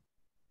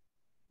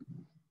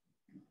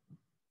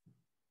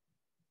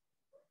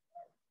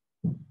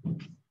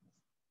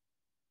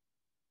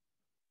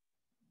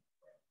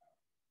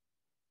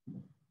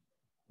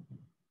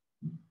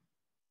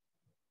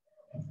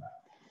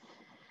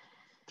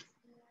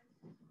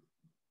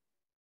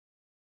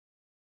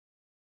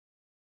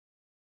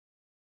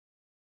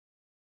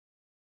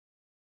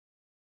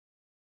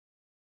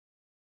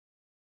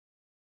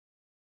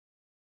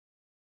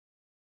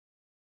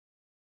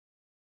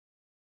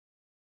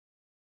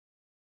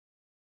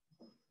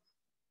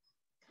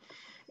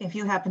 If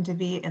you happen to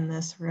be in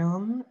this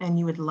room and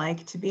you would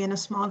like to be in a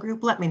small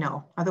group, let me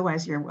know.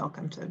 Otherwise, you're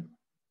welcome to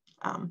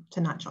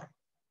not join.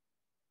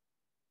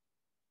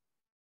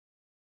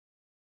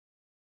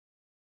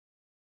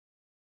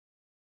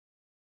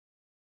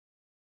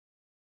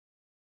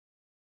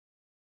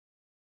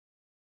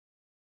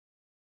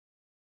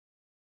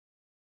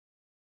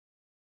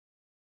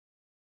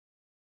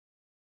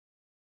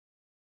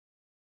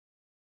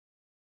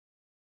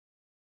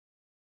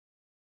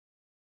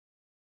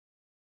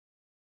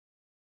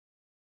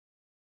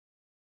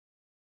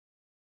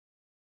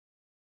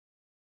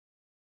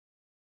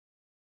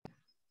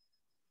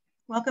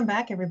 Welcome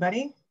back,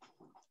 everybody.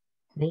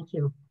 Thank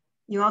you.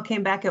 You all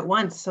came back at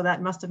once, so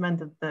that must have meant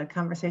that the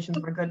conversations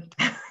were good.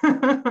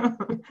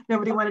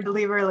 Nobody wanted to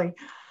leave early.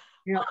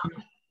 Yeah.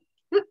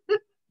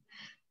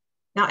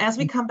 Now, as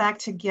we come back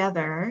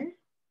together,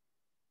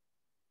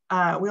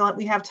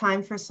 we have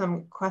time for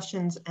some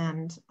questions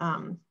and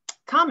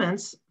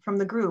comments from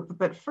the group.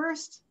 But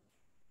first,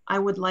 I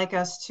would like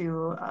us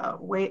to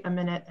wait a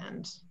minute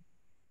and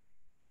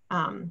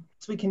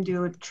so we can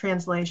do a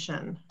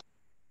translation.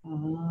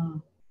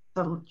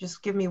 So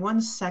just give me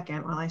 1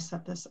 second while I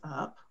set this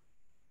up.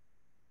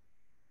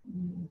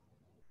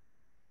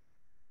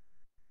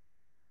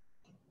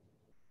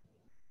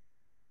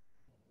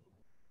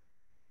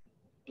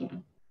 I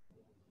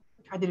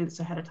tried to do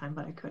this ahead of time,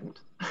 but I couldn't.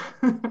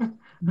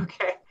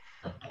 Okay.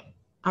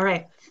 All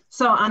right.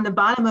 So on the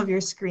bottom of your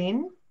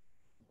screen,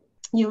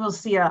 you will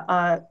see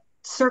a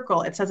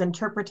circle. It says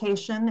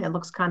interpretation. It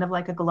looks kind of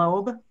like a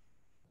globe.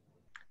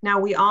 Now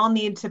we all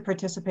need to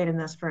participate in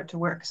this for it to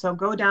work. So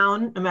go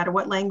down, no matter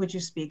what language you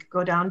speak,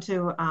 go down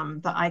to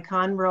the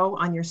icon row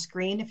on your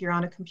screen if you're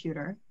on a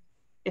computer.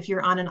 If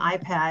you're on an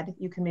iPad,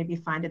 you can maybe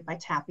find it by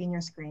tapping your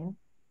screen.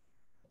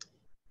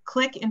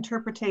 Click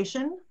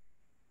interpretation,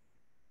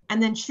 and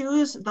then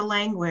choose the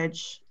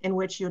language in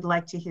which you'd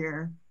like to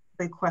hear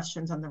the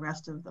questions on the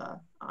rest of the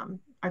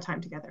our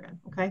time together in,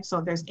 okay?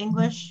 So there's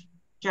English,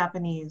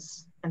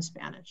 Japanese, and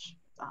Spanish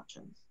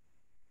options.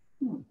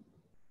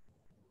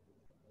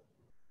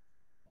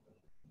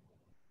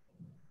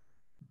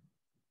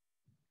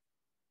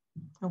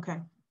 Okay.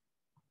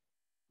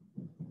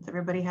 Has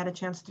everybody had a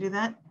chance to do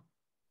that?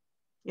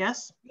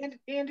 Yes? And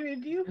Andrea,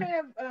 do you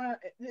have,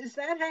 does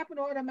that happen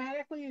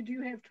automatically, or do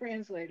you have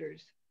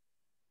translators?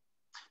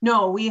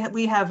 No, we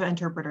have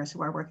interpreters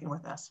who are working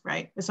with us,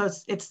 right? So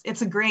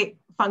it's a great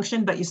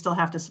function, but you still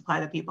have to supply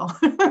the people.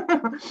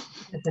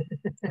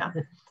 Yeah.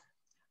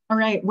 All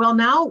right, well,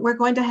 now we're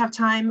going to have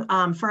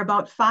time for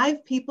about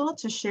 5 people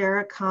to share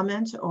a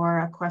comment or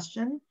a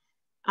question.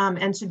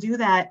 And to do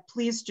that,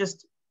 please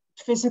just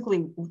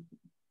physically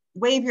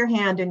wave your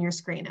hand in your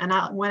screen. And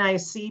when I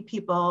see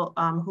people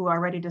who are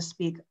ready to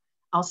speak,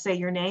 I'll say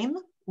your name.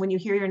 When you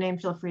hear your name,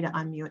 feel free to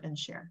unmute and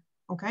share.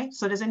 Okay,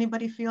 so does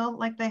anybody feel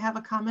like they have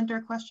a comment or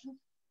a question?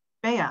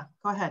 Bea,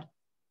 go ahead.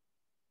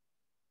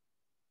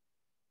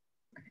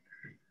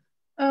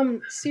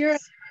 Ceara,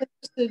 I'm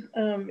interested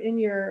in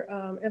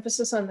your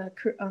emphasis on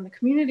the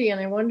community, and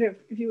I wonder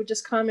if you would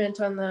just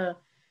comment on the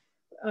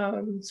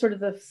sort of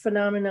the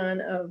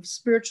phenomenon of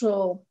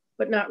spiritual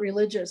but not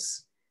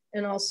religious,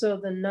 and also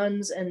the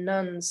nuns and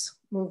nuns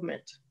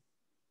movement.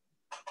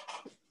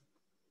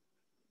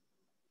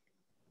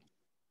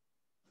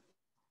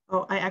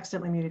 Oh, I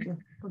accidentally muted you.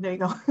 Oh, there you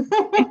go.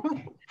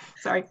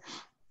 Sorry.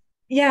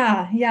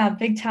 Yeah,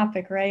 big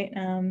topic, right?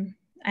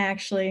 I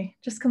actually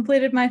just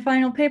completed my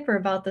final paper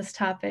about this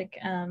topic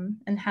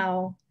and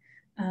how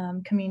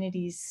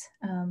communities,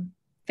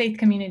 faith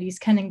communities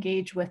can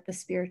engage with the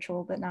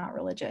spiritual but not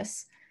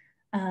religious.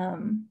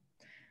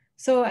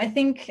 So I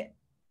think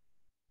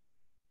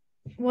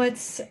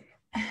what's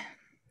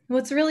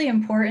really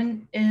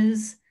important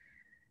is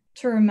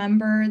to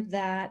remember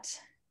that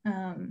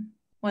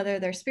whether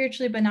they're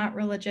spiritually but not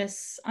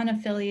religious,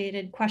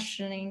 unaffiliated,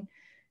 questioning,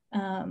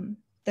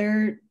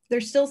 they're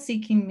still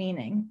seeking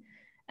meaning.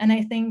 And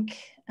I think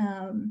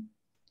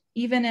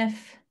even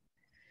if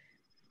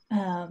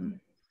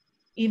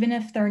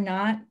they're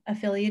not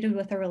affiliated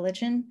with a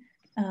religion,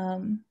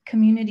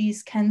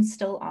 communities can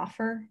still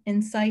offer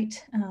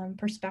insight,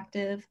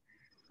 perspective,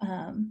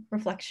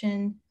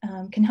 reflection,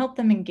 can help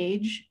them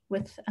engage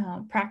with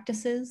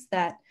practices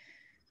that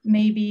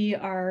maybe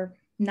are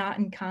not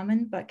in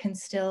common, but can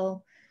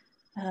still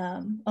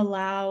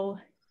allow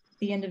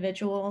the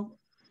individual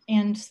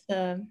and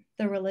the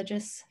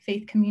religious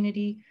faith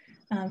community,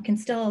 can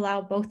still allow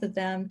both of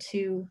them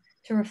to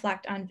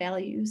reflect on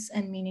values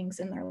and meanings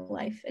in their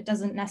life. It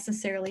doesn't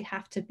necessarily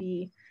have to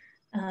be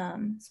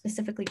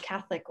specifically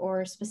Catholic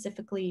or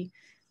specifically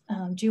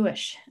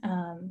Jewish.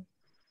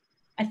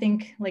 I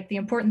think like the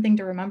important thing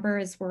to remember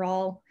is we're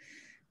all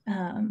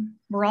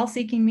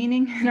seeking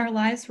meaning in our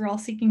lives. We're all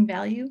seeking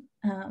value,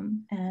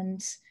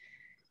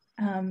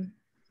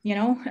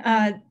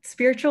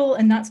 spiritual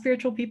and not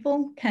spiritual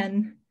people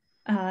can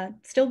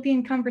still be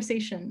in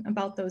conversation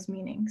about those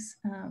meanings.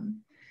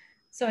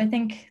 So I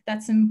think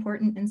that's an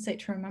important insight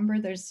to remember.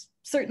 There's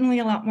certainly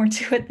a lot more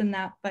to it than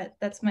that, but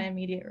that's my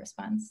immediate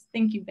response.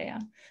 Thank you, Bea.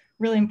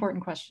 Really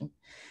important question.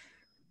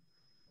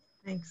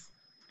 Thanks.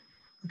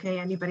 Okay,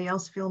 anybody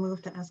else feel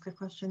moved to ask a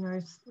question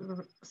or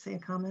say a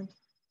comment?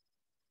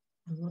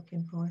 I'm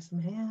looking for some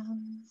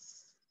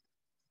hands.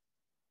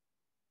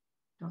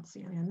 Don't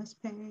see any on this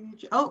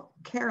page. Oh,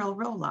 Carol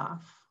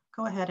Roloff.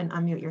 Go ahead and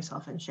unmute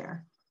yourself and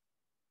share.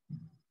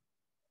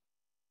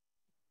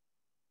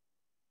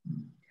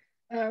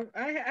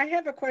 I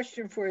have a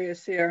question for you,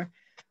 Ceara.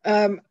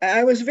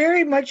 I was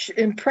very much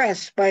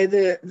impressed by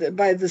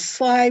the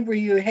slide where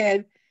you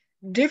had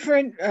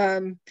different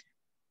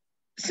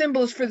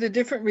symbols for the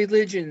different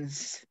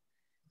religions,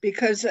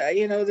 because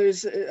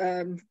there's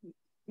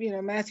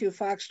Matthew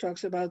Fox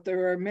talks about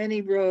there are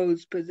many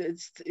roads, but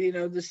it's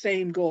the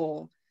same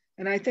goal,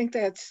 and I think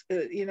that's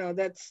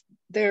that's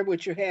there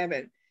what you have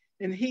it,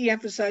 and he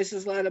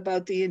emphasizes a lot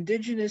about the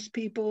indigenous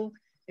people.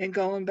 And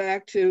going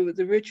back to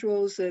the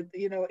rituals that,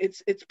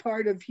 it's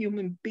part of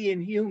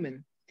being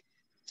human.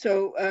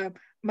 So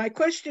my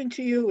question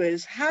to you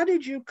is, how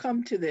did you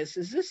come to this?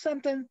 Is this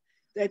something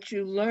that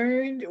you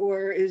learned,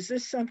 or is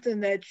this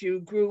something that you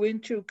grew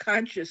into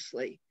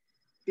consciously?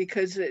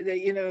 Because,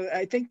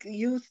 I think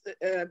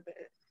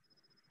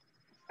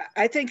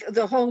I think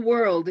the whole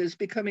world is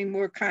becoming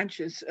more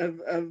conscious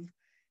of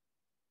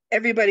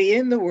everybody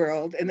in the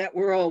world and that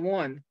we're all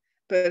one.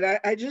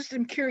 But I just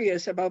am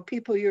curious about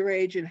people your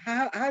age and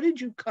how did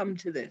you come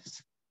to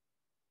this?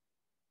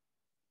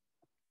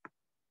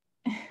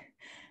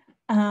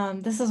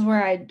 This is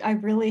where I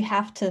really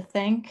have to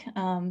thank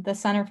the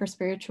Center for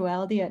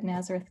Spirituality at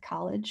Nazareth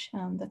College.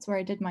 That's where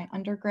I did my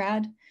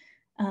undergrad.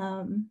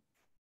 And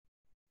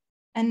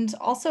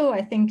also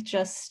I think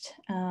just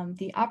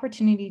the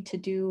opportunity to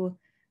do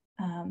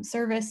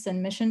service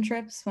and mission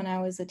trips when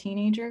I was a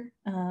teenager,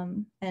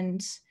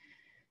 and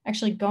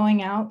actually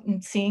going out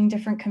and seeing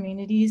different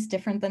communities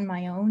different than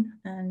my own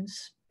and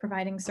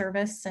providing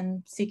service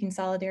and seeking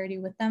solidarity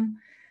with them.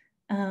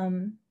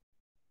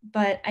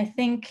 But I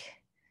think,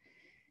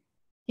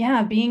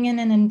 being in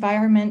an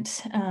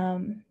environment,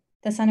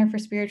 the Center for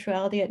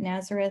Spirituality at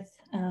Nazareth,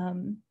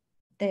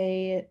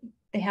 they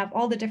have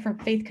all the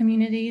different faith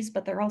communities,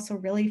 but they're also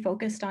really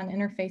focused on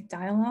interfaith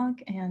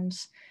dialogue. And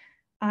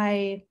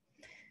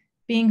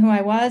being who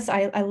I was,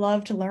 I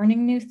loved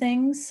learning new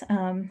things,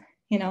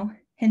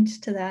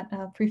 hint to that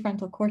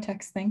prefrontal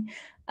cortex thing.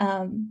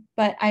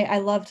 But I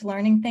loved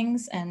learning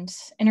things, and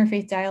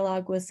interfaith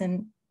dialogue was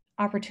an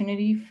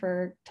opportunity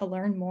to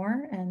learn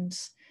more and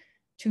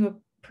to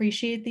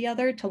appreciate the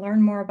other, to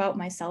learn more about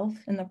myself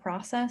in the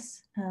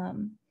process.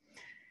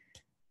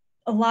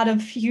 A lot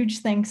of huge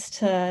thanks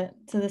to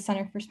the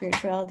Center for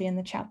Spirituality and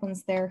the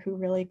chaplains there who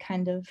really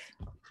kind of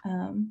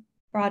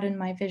broadened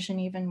my vision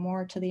even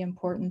more to the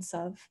importance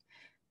of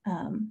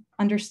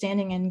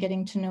understanding and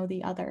getting to know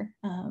the other,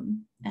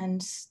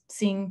 and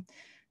seeing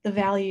the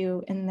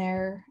value in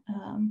their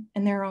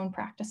own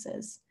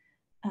practices.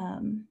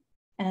 I'm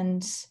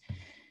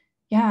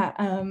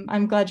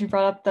glad you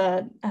brought up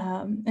the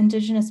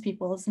indigenous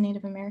peoples,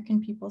 Native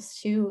American peoples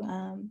too,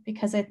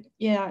 because it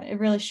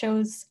really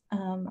shows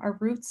our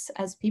roots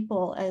as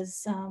people,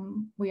 as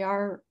we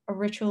are a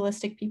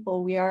ritualistic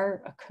people, we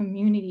are a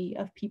community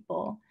of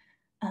people,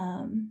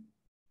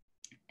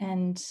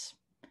 and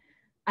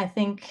I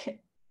think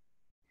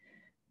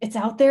it's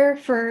out there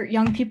for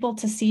young people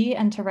to see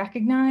and to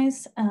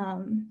recognize,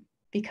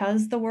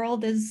 because the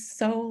world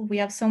is we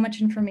have so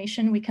much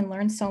information, we can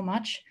learn so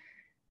much,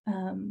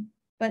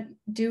 but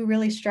do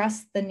really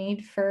stress the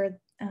need for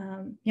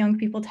young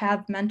people to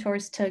have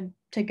mentors to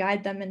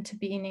guide them into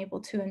being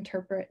able to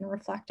interpret and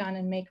reflect on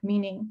and make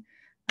meaning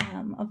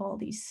of all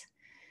these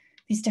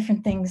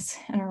different things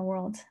in our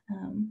world.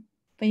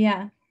 But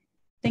yeah,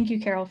 thank you,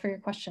 Carol, for your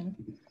question.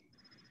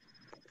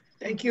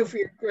 Thank you for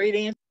your great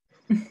answer.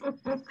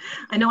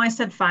 I know I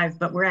said 5,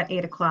 but we're at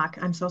 8 o'clock.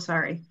 I'm so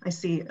sorry. I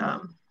see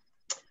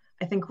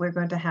I think we're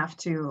going to have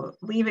to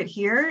leave it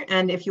here.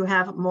 And if you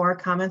have more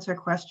comments or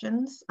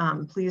questions,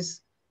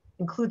 please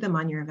include them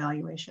on your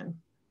evaluation.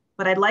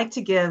 But I'd like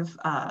to give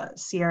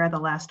Ceara the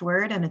last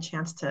word and a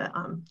chance to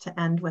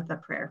end with a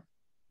prayer.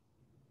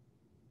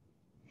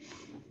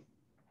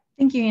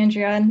 Thank you,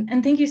 Andrea,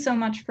 and thank you so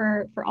much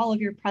for all of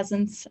your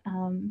presence.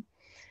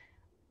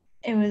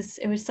 It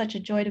was such a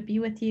joy to be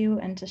with you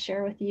and to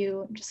share with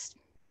you just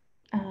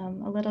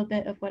a little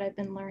bit of what I've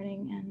been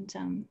learning.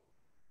 And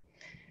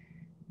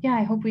yeah,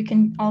 I hope we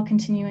can all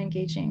continue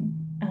engaging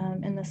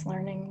in this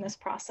learning, this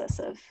process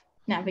of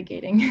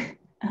navigating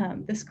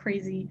this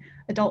crazy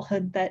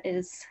adulthood that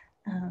is.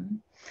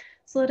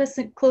 So let us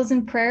close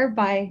in prayer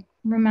by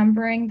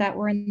remembering that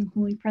we're in the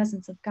holy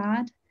presence of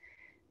God,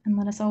 and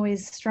let us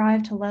always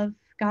strive to love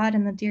God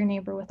and the dear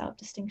neighbor without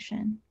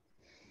distinction.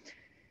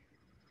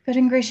 Good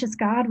and gracious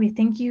God, we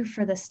thank you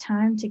for this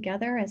time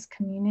together as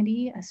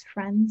community, as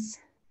friends,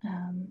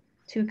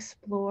 to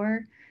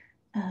explore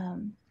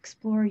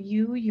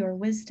you, your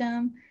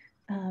wisdom,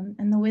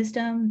 and the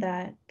wisdom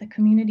that the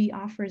community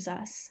offers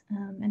us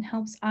and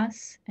helps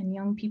us and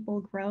young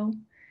people grow.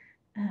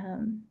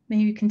 May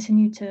you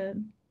continue to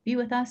be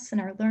with us in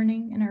our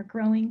learning and our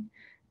growing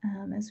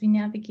as we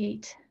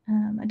navigate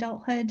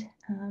adulthood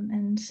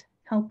and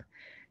help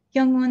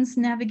young ones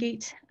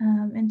navigate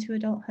into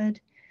adulthood,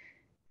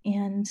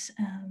 and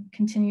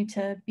continue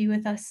to be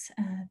with us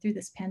through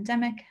this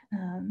pandemic.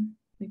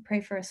 We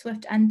pray for a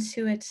swift end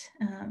to it,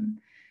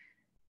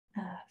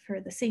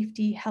 for the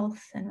safety,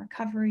 health, and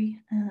recovery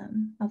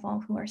of all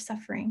who are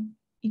suffering,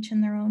 each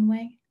in their own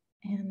way.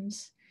 And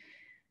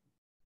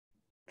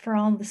for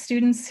all the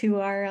students who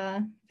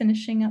are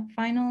finishing up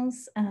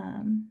finals,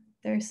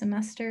 their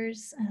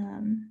semesters,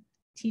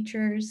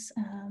 teachers,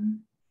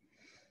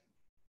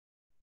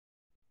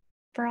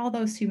 for all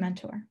those who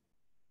mentor.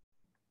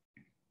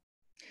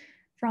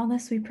 For all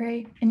this we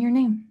pray in your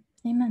name,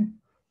 amen.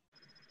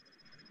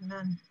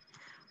 Amen.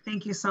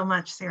 Thank you so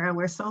much, Ceara.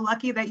 We're so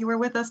lucky that you were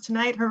with us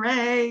tonight.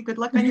 Hooray. Good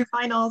luck on your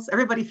finals.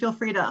 Everybody feel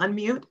free to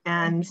unmute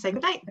and say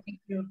goodnight. Thank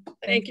you.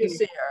 Thank you,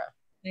 Ceara.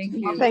 Thank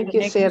you. Thank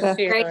you, Ceara.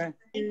 Great.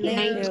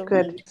 It was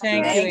good.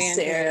 Thank you, Thanks,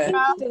 Ceara.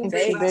 Thank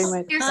you very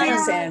much.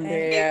 Thanks,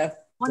 Andrea.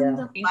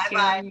 Wonderful.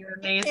 Bye-bye. You're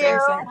amazing.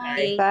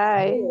 Bye.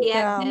 Bye.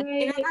 Yeah.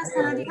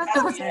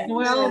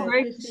 Well,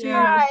 great to see you.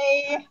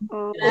 Bye.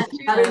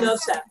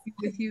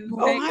 With you.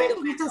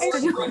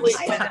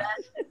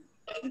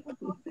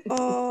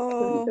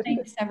 Oh,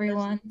 Thanks,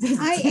 everyone.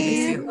 I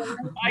am.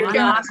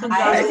 Awesome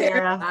job,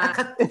 Ceara.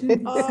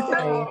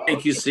 Oh.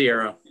 Thank you,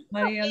 Ceara.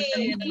 Maria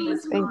Elena.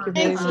 Thank you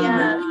very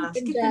much.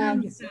 Good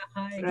job.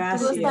 Hi.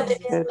 Gracias.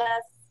 Good.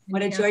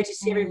 What a joy to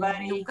see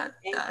everybody.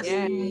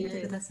 Yeah.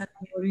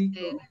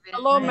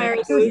 Hello,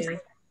 Mary Louise.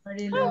 Oh.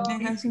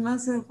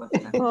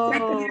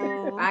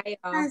 Bye,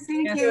 y'all.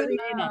 Thank you.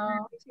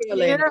 See you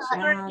later.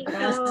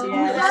 Gracias.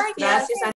 Gracias.